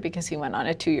thereafter, because he went on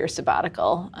a 2-year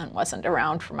sabbatical and wasn't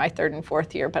around for my third and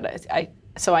fourth year. But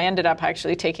so I ended up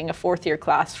actually taking a 4th-year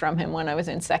class from him when I was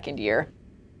in second year.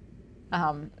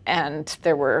 And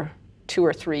there were 2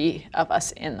 or 3 of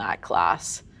us in that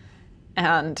class.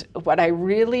 And what I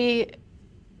really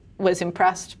was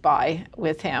impressed by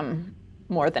with him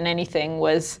more than anything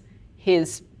was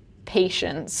his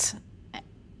patience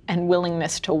and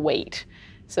willingness to wait.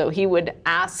 So he would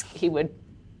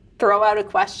throw out a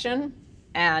question,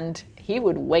 and he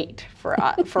would wait for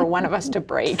one of us to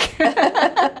break.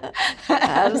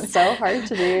 That is so hard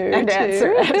to do. And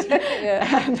answer it.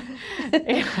 Yeah.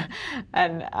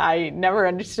 And I never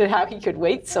understood how he could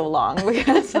wait so long,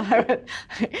 because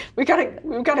we gotta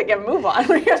move on.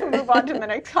 We gotta move on to the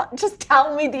next. Just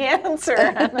tell me the answer.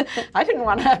 And I didn't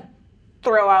want to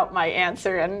throw out my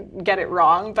answer and get it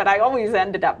wrong, but I always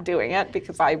ended up doing it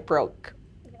because I broke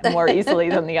more easily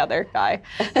than the other guy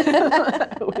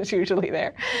who was usually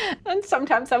there. And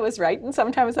sometimes I was right and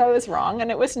sometimes I was wrong,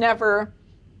 and it was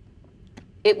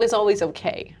always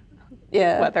okay.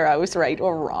 Yeah. Whether I was right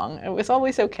or wrong, it was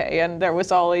always okay, and there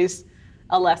was always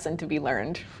a lesson to be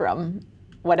learned from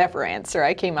whatever answer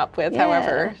I came up with,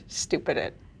 however stupid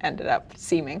it ended up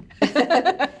seeming.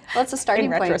 Well, it's a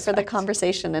starting point for the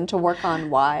conversation and to work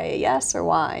on why yes or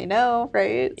why no,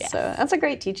 right? Yes. So that's a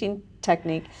great teaching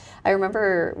technique. I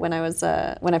remember when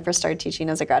I first started teaching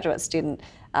as a graduate student,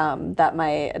 that my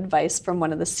advice from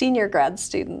one of the senior grad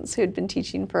students who had been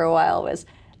teaching for a while was,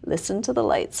 listen to the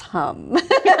lights hum.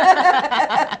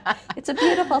 It's a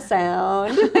beautiful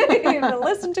sound.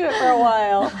 Listen to it for a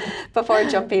while before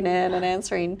jumping in and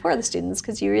answering for the students,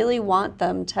 because you really want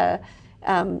them to,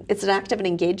 it's an active and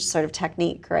engaged sort of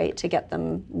technique, right? To get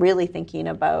them really thinking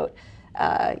about,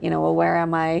 well, where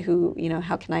am I?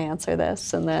 How can I answer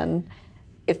this? And then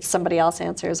if somebody else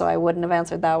answers, I wouldn't have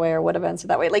answered that way or would have answered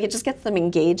that way. Like, it just gets them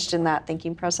engaged in that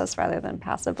thinking process rather than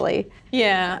passively.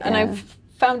 Yeah, and I've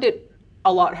found it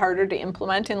a lot harder to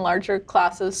implement in larger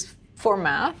classes for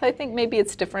math. I think maybe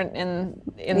it's different in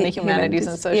the humanities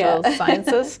and social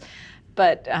sciences,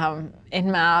 but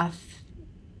in math,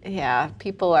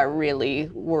 people are really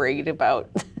worried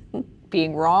about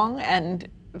being wrong, and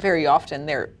very often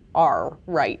there are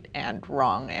right and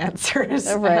wrong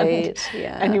answers. Right,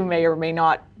 and you may or may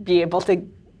not be able to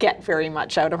get very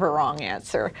much out of a wrong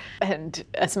answer. And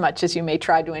as much as you may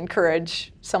try to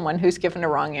encourage someone who's given a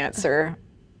wrong answer,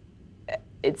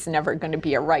 it's never going to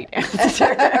be a right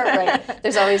answer. Right.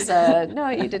 There's always a, no,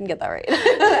 you didn't get that right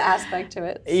aspect to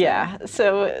it. So. Yeah.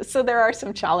 So there are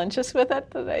some challenges with it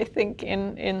that I think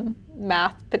in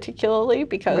math particularly,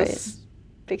 because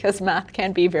math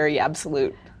can be very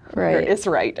absolute. Right. There is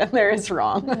right and there is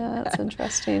wrong. Yeah, that's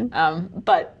interesting.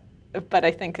 But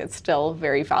I think it's still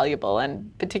very valuable,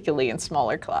 and particularly in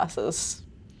smaller classes,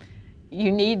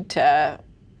 you need to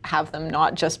have them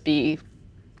not just be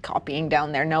copying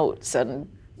down their notes and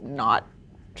not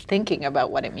thinking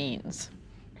about what it means.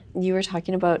 You were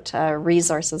talking about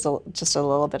resources just a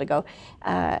little bit ago,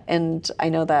 and I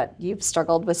know that you've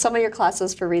struggled with some of your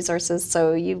classes for resources,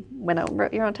 so you went out and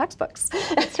wrote your own textbooks.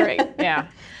 That's right, yeah.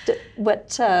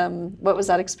 What was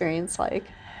that experience like?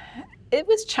 It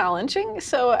was challenging.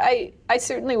 So I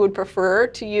certainly would prefer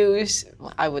to use,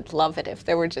 I would love it if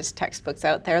there were just textbooks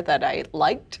out there that I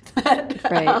liked,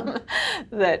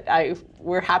 that I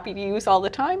were happy to use all the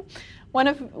time. One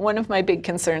of my big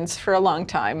concerns for a long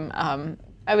time,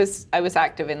 I was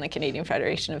active in the Canadian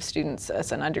Federation of Students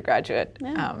as an undergraduate,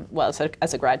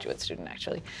 as a graduate student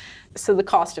actually. So the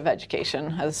cost of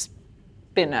education has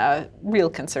been a real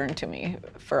concern to me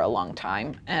for a long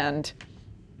time, and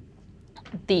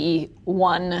the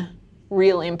one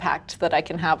real impact that I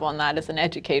can have on that as an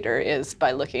educator is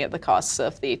by looking at the costs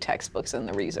of the textbooks and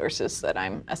the resources that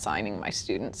I'm assigning my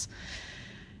students.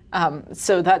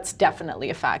 So that's definitely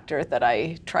a factor that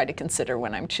I try to consider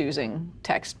when I'm choosing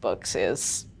textbooks,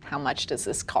 is how much does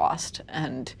this cost?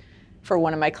 And for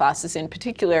one of my classes in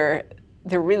particular,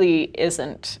 there really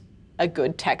isn't a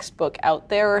good textbook out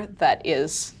there that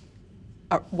is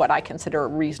what I consider a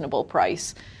reasonable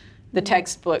price. The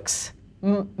textbooks,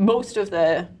 most of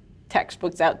the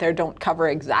textbooks out there don't cover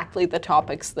exactly the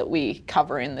topics that we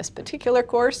cover in this particular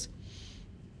course.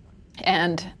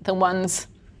 And the ones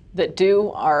that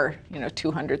do are,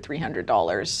 $200,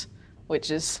 $300, which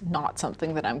is not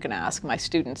something that I'm going to ask my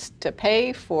students to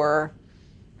pay for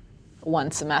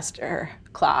one semester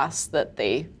class that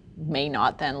they may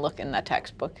not then look in the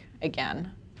textbook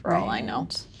again, for all I know.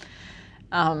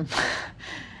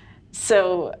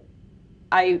 So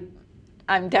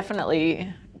I'm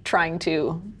definitely trying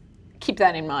to keep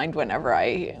that in mind whenever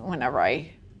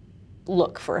I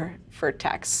look for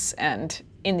texts. And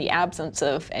in the absence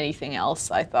of anything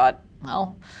else, I thought,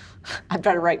 well, I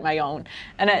better write my own.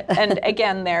 And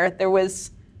again, there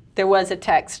was a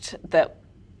text that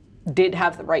did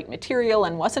have the right material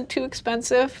and wasn't too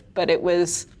expensive, but it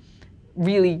was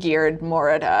really geared more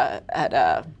at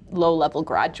a low-level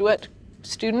graduate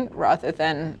student rather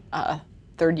than a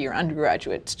third-year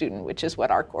undergraduate student, which is what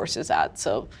our course is at.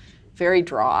 So very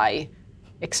dry,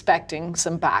 expecting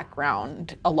some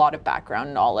background, a lot of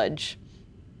background knowledge,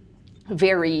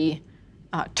 very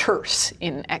terse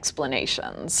in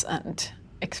explanations, and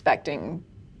expecting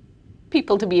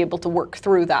people to be able to work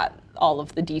through that, all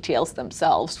of the details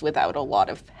themselves without a lot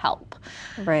of help,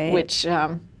 which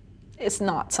is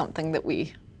not something that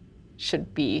we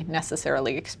should be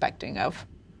necessarily expecting of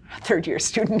a third-year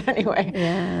student anyway.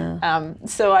 Yeah.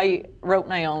 So I wrote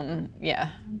my own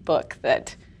book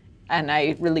and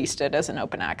I released it as an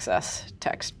open access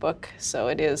textbook. So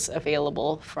it is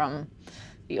available from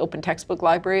the Open Textbook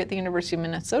Library at the University of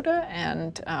Minnesota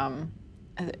and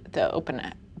the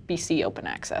BC Open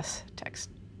Access text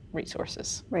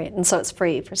resources. Right, and so it's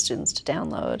free for students to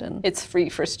download. And it's free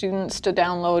for students to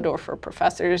download or for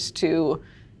professors to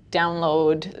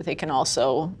download. They can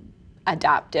also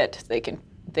adapt it.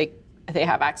 They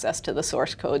have access to the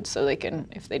source code, so they can,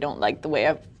 if they don't like the way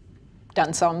I've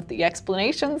done some of the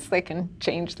explanations, they can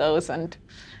change those and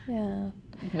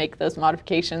make those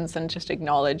modifications and just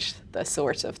acknowledge the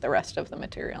source of the rest of the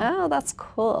material. Oh, that's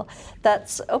cool.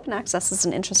 Open access is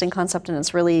an interesting concept, and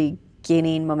it's really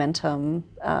gaining momentum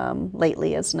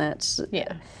lately, isn't it?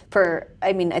 Yeah.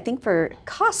 I think for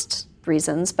cost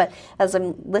reasons, but as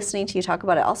I'm listening to you talk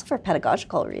about it, also for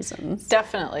pedagogical reasons.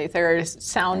 Definitely. There are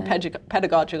sound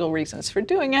pedagogical reasons for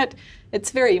doing it.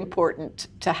 It's very important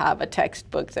to have a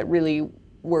textbook that really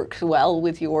works well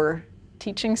with your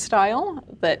teaching style,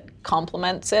 that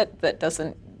complements it, that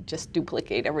doesn't just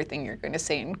duplicate everything you're going to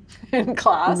say in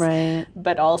class,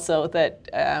 but also that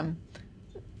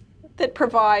that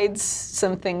provides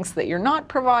some things that you're not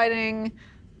providing,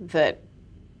 that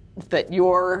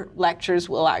your lectures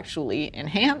will actually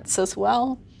enhance as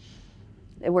well.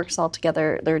 It works all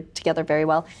together. They're together very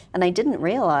well. And I didn't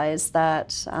realize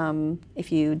that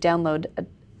if you download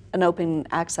an open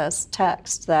access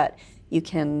text, that you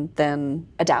can then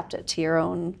adapt it to your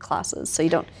own classes. So you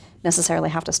don't necessarily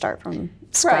have to start from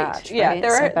scratch. Right. Yeah, right?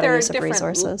 there are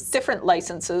different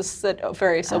licenses that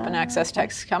various open access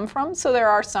texts come from. So there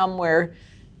are some where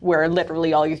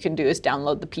literally all you can do is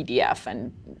download the PDF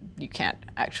and you can't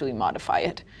actually modify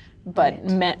it. But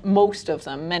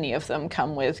many of them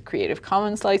come with Creative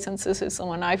Commons licenses is the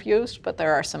one I've used, but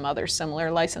there are some other similar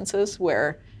licenses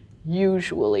where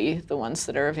usually the ones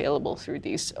that are available through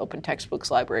these open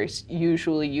textbooks libraries,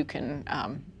 usually you can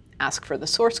ask for the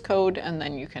source code and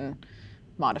then you can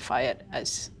modify it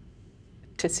as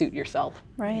to suit yourself,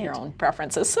 your own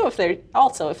preferences. So if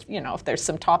there's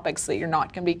some topics that you're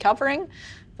not going to be covering,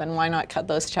 then why not cut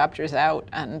those chapters out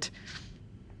and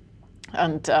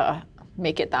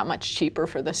make it that much cheaper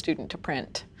for the student to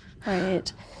print.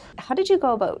 Right. How did you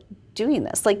go about doing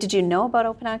this? Like, did you know about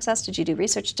open access? Did you do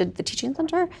research? Did the Teaching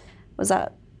Center, was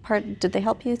that part, did they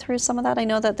help you through some of that? I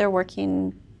know that they're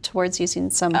working towards using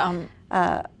some,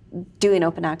 doing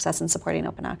open access and supporting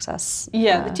open access.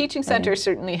 Yeah, the Teaching Center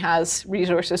certainly has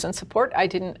resources and support. I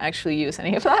didn't actually use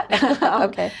any of that.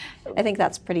 Okay. I think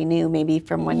that's pretty new, maybe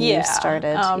from when you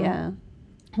started.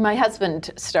 My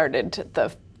husband started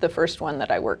the first one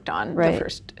that I worked on, the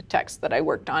first text that I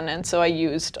worked on, and so I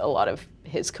used a lot of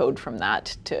his code from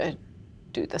that to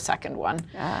do the second one.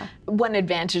 One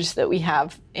advantage that we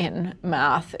have in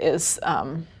math is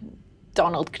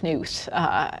Donald Knuth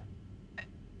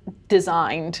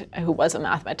designed, who was a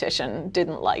mathematician,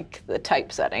 didn't like the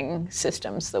typesetting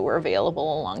systems that were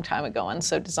available a long time ago, and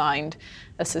so designed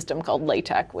a system called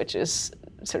LaTeX, which is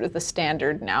sort of the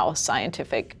standard now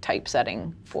scientific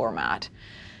typesetting format.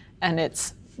 And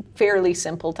it's fairly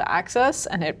simple to access,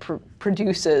 and it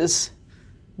produces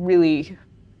really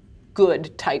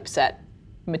good typeset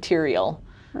material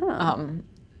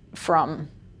from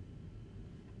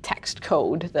text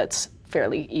code that's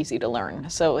fairly easy to learn.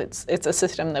 So it's a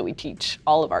system that we teach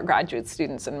all of our graduate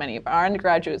students and many of our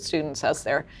undergraduate students as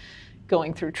they're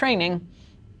going through training.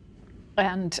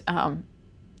 And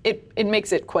it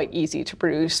makes it quite easy to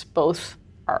produce both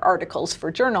our articles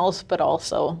for journals, but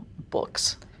also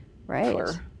books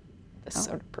for this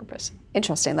sort of purpose.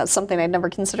 Interesting. That's something I'd never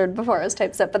considered before as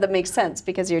typeset, but that makes sense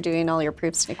because you're doing all your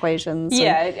proofs and equations.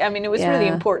 Yeah, I mean, it was really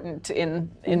important in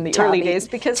the early days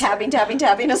because tabbing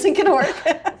isn't going to work.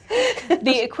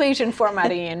 The equation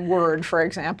formatting in Word, for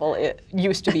example, it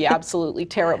used to be absolutely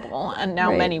terrible, and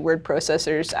now many word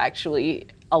processors actually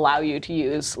allow you to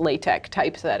use LaTeX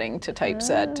typesetting to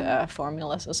typeset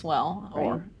formulas as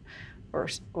well,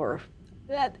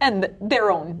 and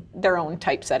their own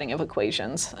typesetting of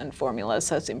equtions and formulas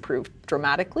has improved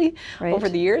dramatically over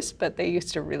the years, but they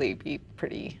used to really be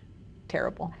pretty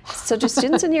terrible. So do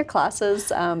students in your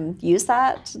classes use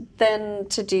that then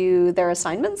to do their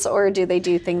assignments, or do they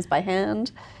do things by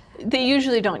hand? They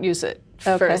usually don't use it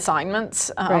for assignments.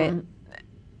 I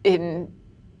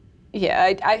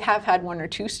have had 1 or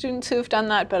 2 students who have done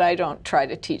that, but I don't try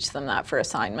to teach them that for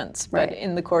assignments. But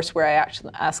in the course where I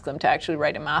actually ask them to actually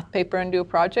write a math paper and do a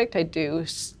project,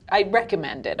 I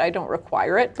recommend it. I don't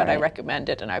require it, but I recommend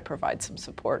it, and I provide some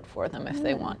support for them if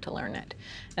they want to learn it.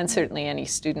 And certainly any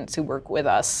students who work with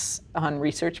us on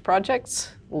research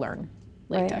projects learn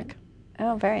LaTeX.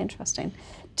 Oh, very interesting.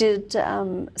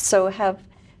 So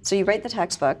you write the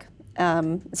textbook,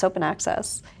 it's open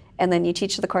access, and then you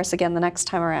teach the course again the next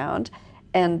time around.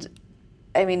 And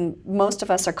I mean, most of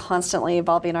us are constantly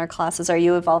evolving our classes. Are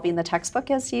you evolving the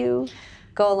textbook as you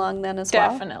go along then as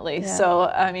well? Definitely. So,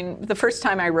 I mean, the first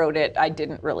time I wrote it, I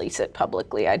didn't release it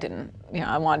publicly. I didn't,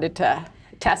 I wanted to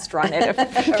test run it a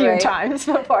few times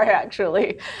before I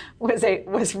actually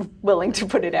was willing to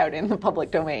put it out in the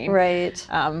public domain.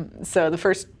 So the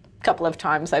first couple of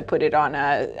times I put it on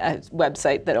a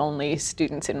website that only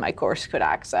students in my course could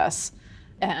access.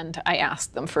 And I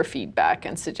asked them for feedback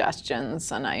and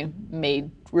suggestions, and I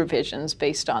made revisions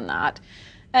based on that.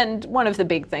 And one of the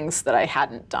big things that I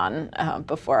hadn't done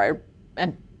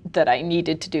that I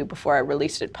needed to do before I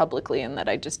released it publicly, and that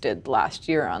I just did last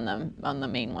year on the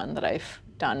main one that I've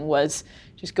done, was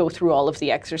just go through all of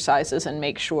the exercises and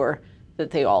make sure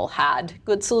that they all had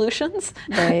good solutions,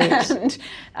 and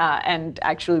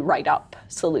actually write up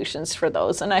solutions for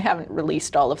those. And I haven't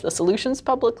released all of the solutions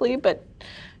publicly, but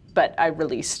I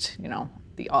released,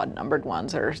 the odd numbered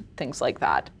ones or things like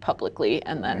that publicly,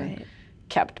 and then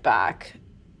kept back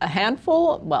a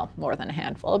handful, well, more than a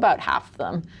handful, about half of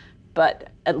them. But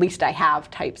at least I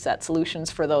have typeset solutions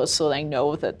for those, so I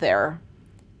know that they're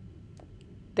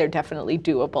definitely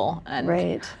doable.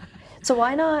 And So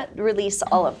why not release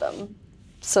all of them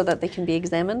so that they can be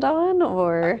examined on,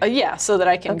 or? So that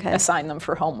I can assign them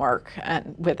for homework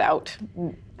and without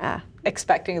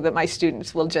expecting that my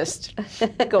students will just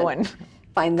go and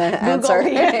find the answer.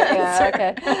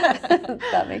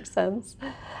 That makes sense.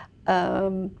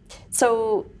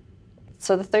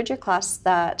 So the third year class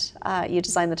that you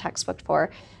designed the textbook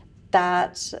for,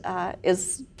 that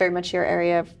is very much your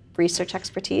area of research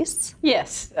expertise?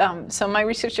 Yes. So my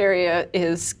research area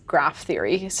is graph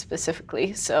theory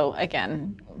specifically. So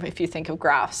again, if you think of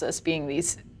graphs as being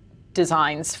these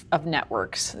designs of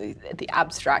networks, the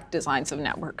abstract designs of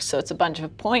networks. So it's a bunch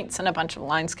of points and a bunch of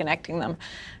lines connecting them.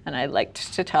 And I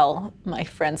liked to tell my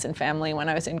friends and family when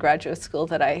I was in graduate school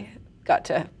that I got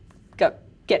to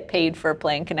get paid for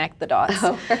playing Connect the Dots.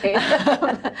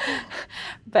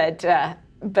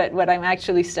 But what I'm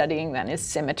actually studying then is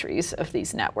symmetries of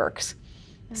these networks.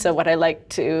 So what I like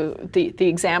to, the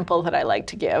example that I like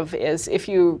to give is if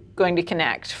you're going to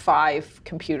connect 5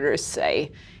 computers,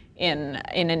 say, in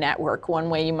a network, one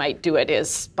way you might do it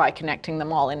is by connecting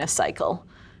them all in a cycle.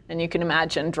 And you can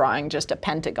imagine drawing just a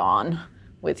pentagon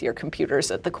with your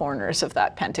computers at the corners of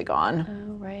that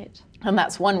pentagon. And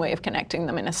that's one way of connecting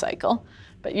them in a cycle.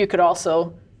 But you could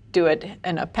also do it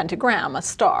in a pentagram, a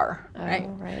star,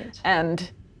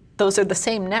 And those are the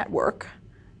same network,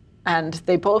 and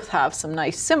they both have some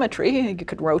nice symmetry. You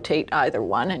could rotate either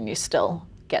one and you still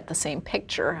get the same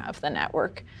picture of the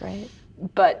network.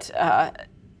 But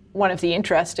one of the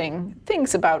interesting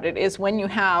things about it is when you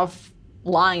have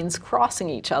lines crossing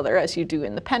each other, as you do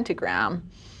in the pentagram,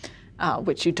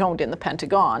 which you don't in the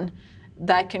Pentagon,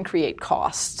 that can create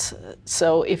costs.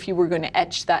 So if you were going to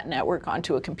etch that network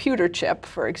onto a computer chip,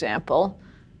 for example,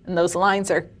 and those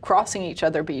lines are crossing each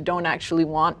other, but you don't actually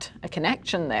want a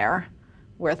connection there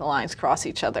where the lines cross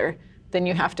each other, then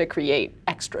you have to create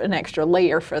an extra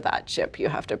layer for that chip. You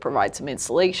have to provide some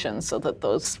insulation so that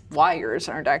those wires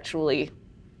aren't actually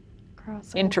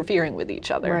interfering with each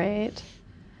other. Right.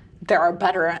 There are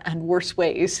better and worse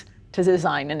ways to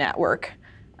design a network,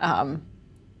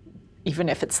 even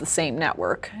if it's the same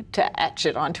network, to etch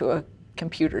it onto a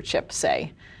computer chip,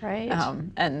 say. Right.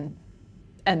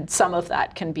 And some of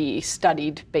that can be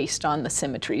studied based on the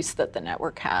symmetries that the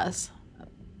network has.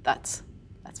 That's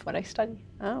what I study.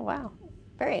 Oh, wow.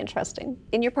 Very interesting.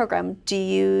 In your program, do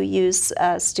you use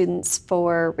students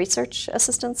for research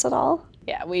assistance at all?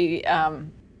 Yeah, we,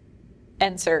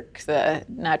 NSERC, the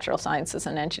Natural Sciences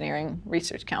and Engineering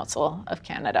Research Council of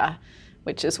Canada,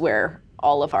 which is where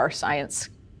all of our science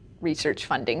research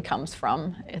funding comes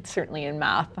from. It's certainly in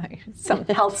math. Some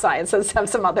health sciences have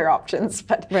some other options,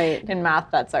 but right. In math,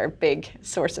 that's our big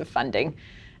source of funding.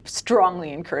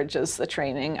 Strongly encourages the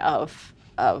training of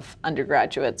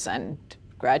undergraduates and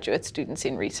graduate students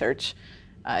in research.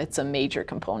 It's a major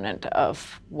component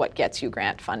of what gets you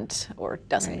grant funds or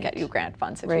doesn't get you grant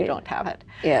funds if you don't have it.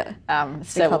 Yeah.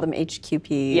 So we call them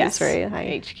HQPs, yes, right?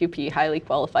 HQP, highly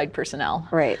qualified personnel.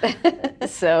 Right.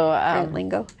 So grant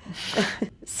lingo.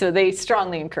 So they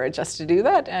strongly encourage us to do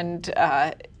that, and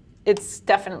it's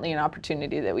definitely an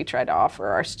opportunity that we try to offer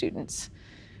our students.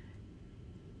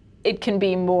 It can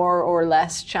be more or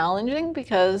less challenging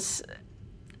because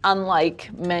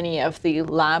unlike many of the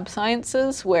lab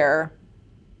sciences where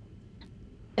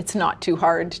it's not too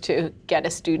hard to get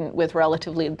a student with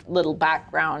relatively little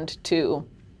background to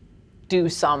do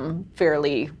some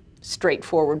fairly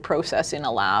straightforward process in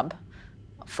a lab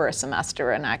for a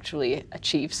semester and actually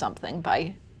achieve something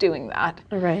by doing that.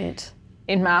 Right.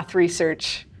 In math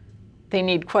research, they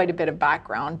need quite a bit of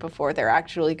background before they're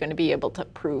actually going to be able to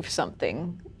prove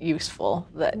something useful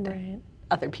that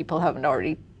other people haven't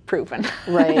already proven.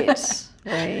 Right,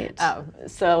 right.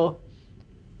 So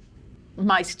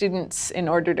my students, in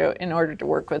order to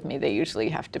work with me, they usually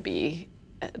have to be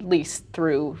at least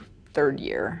through third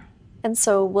year. And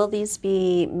so will these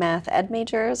be math ed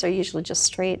majors or usually just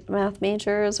straight math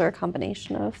majors or a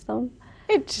combination of them?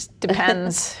 It just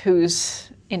depends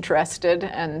who's interested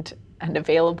and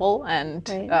available and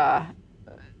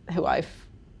who I've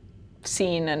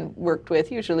seen and worked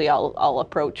with. Usually I'll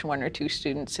approach one or two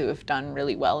students who have done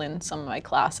really well in some of my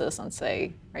classes and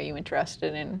say, are you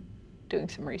interested in doing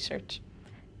some research?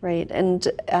 Right, and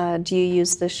do you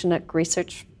use the Chinook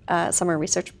research, summer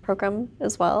research program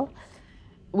as well?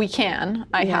 We can.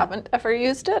 I haven't ever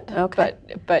used it,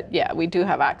 but yeah, we do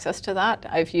have access to that.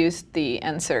 I've used the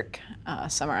NSERC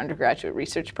Summer Undergraduate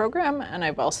Research Program, and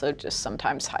I've also just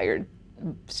sometimes hired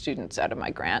students out of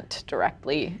my grant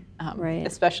directly,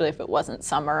 especially if it wasn't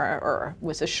summer or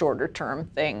was a shorter term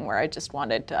thing where I just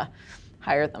wanted to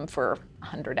hire them for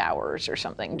 100 hours or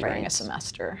something during a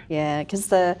semester. Yeah, because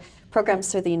the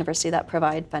programs through the university that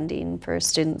provide funding for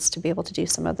students to be able to do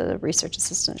some of the research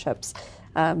assistantships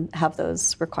have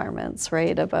those requirements,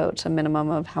 right, about a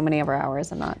minimum of how many of our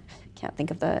hours. Can't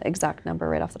think of the exact number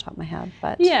right off the top of my head,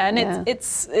 but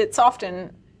it's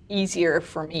often easier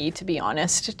for me, to be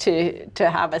honest, to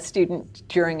have a student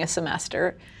during a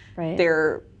semester. Right.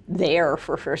 They're there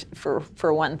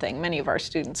for one thing. Many of our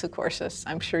students, of course, as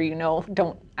I'm sure you know,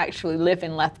 don't actually live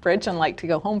in Lethbridge and like to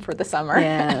go home for the summer.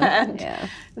 Yeah.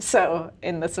 So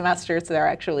in the semesters, they're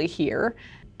actually here.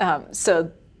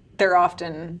 So they're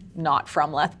often not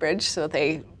from Lethbridge, so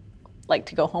they like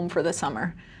to go home for the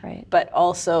summer. Right. But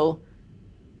also,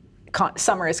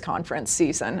 summer is conference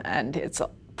season, and it's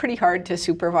pretty hard to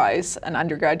supervise an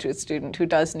undergraduate student who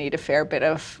does need a fair bit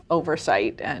of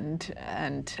oversight and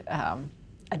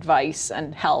advice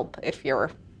and help if you're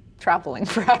traveling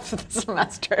for half of the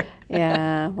semester.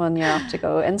 Yeah, well, you have to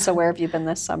go. And so where have you been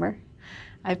this summer?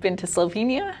 I've been to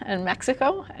Slovenia and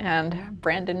Mexico and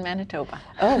Brandon, Manitoba.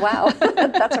 Oh, wow.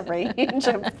 That's a range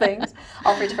of things.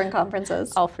 All for different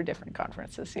conferences? All for different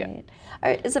conferences, yeah. Right. All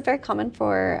right. Is it very common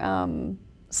for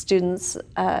students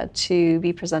to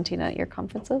be presenting at your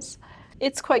conferences?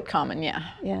 It's quite common, yeah.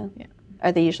 Yeah.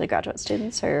 Are they usually graduate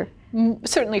students or?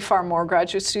 Certainly far more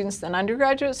graduate students than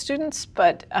undergraduate students,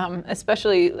 but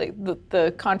especially like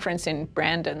the conference in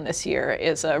Brandon this year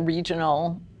is a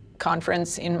regional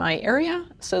conference in my area.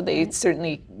 So they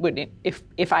certainly would,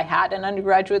 if I had an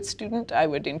undergraduate student, I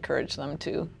would encourage them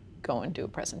to go and do a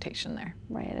presentation there.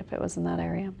 Right, if it was in that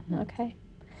area. Okay.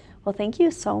 Well, thank you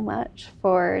so much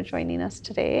for joining us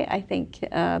today. I think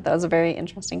that was a very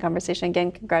interesting conversation.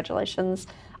 Again, congratulations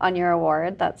on your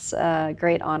award. That's a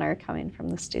great honor coming from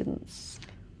the students.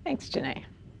 Thanks, Janay.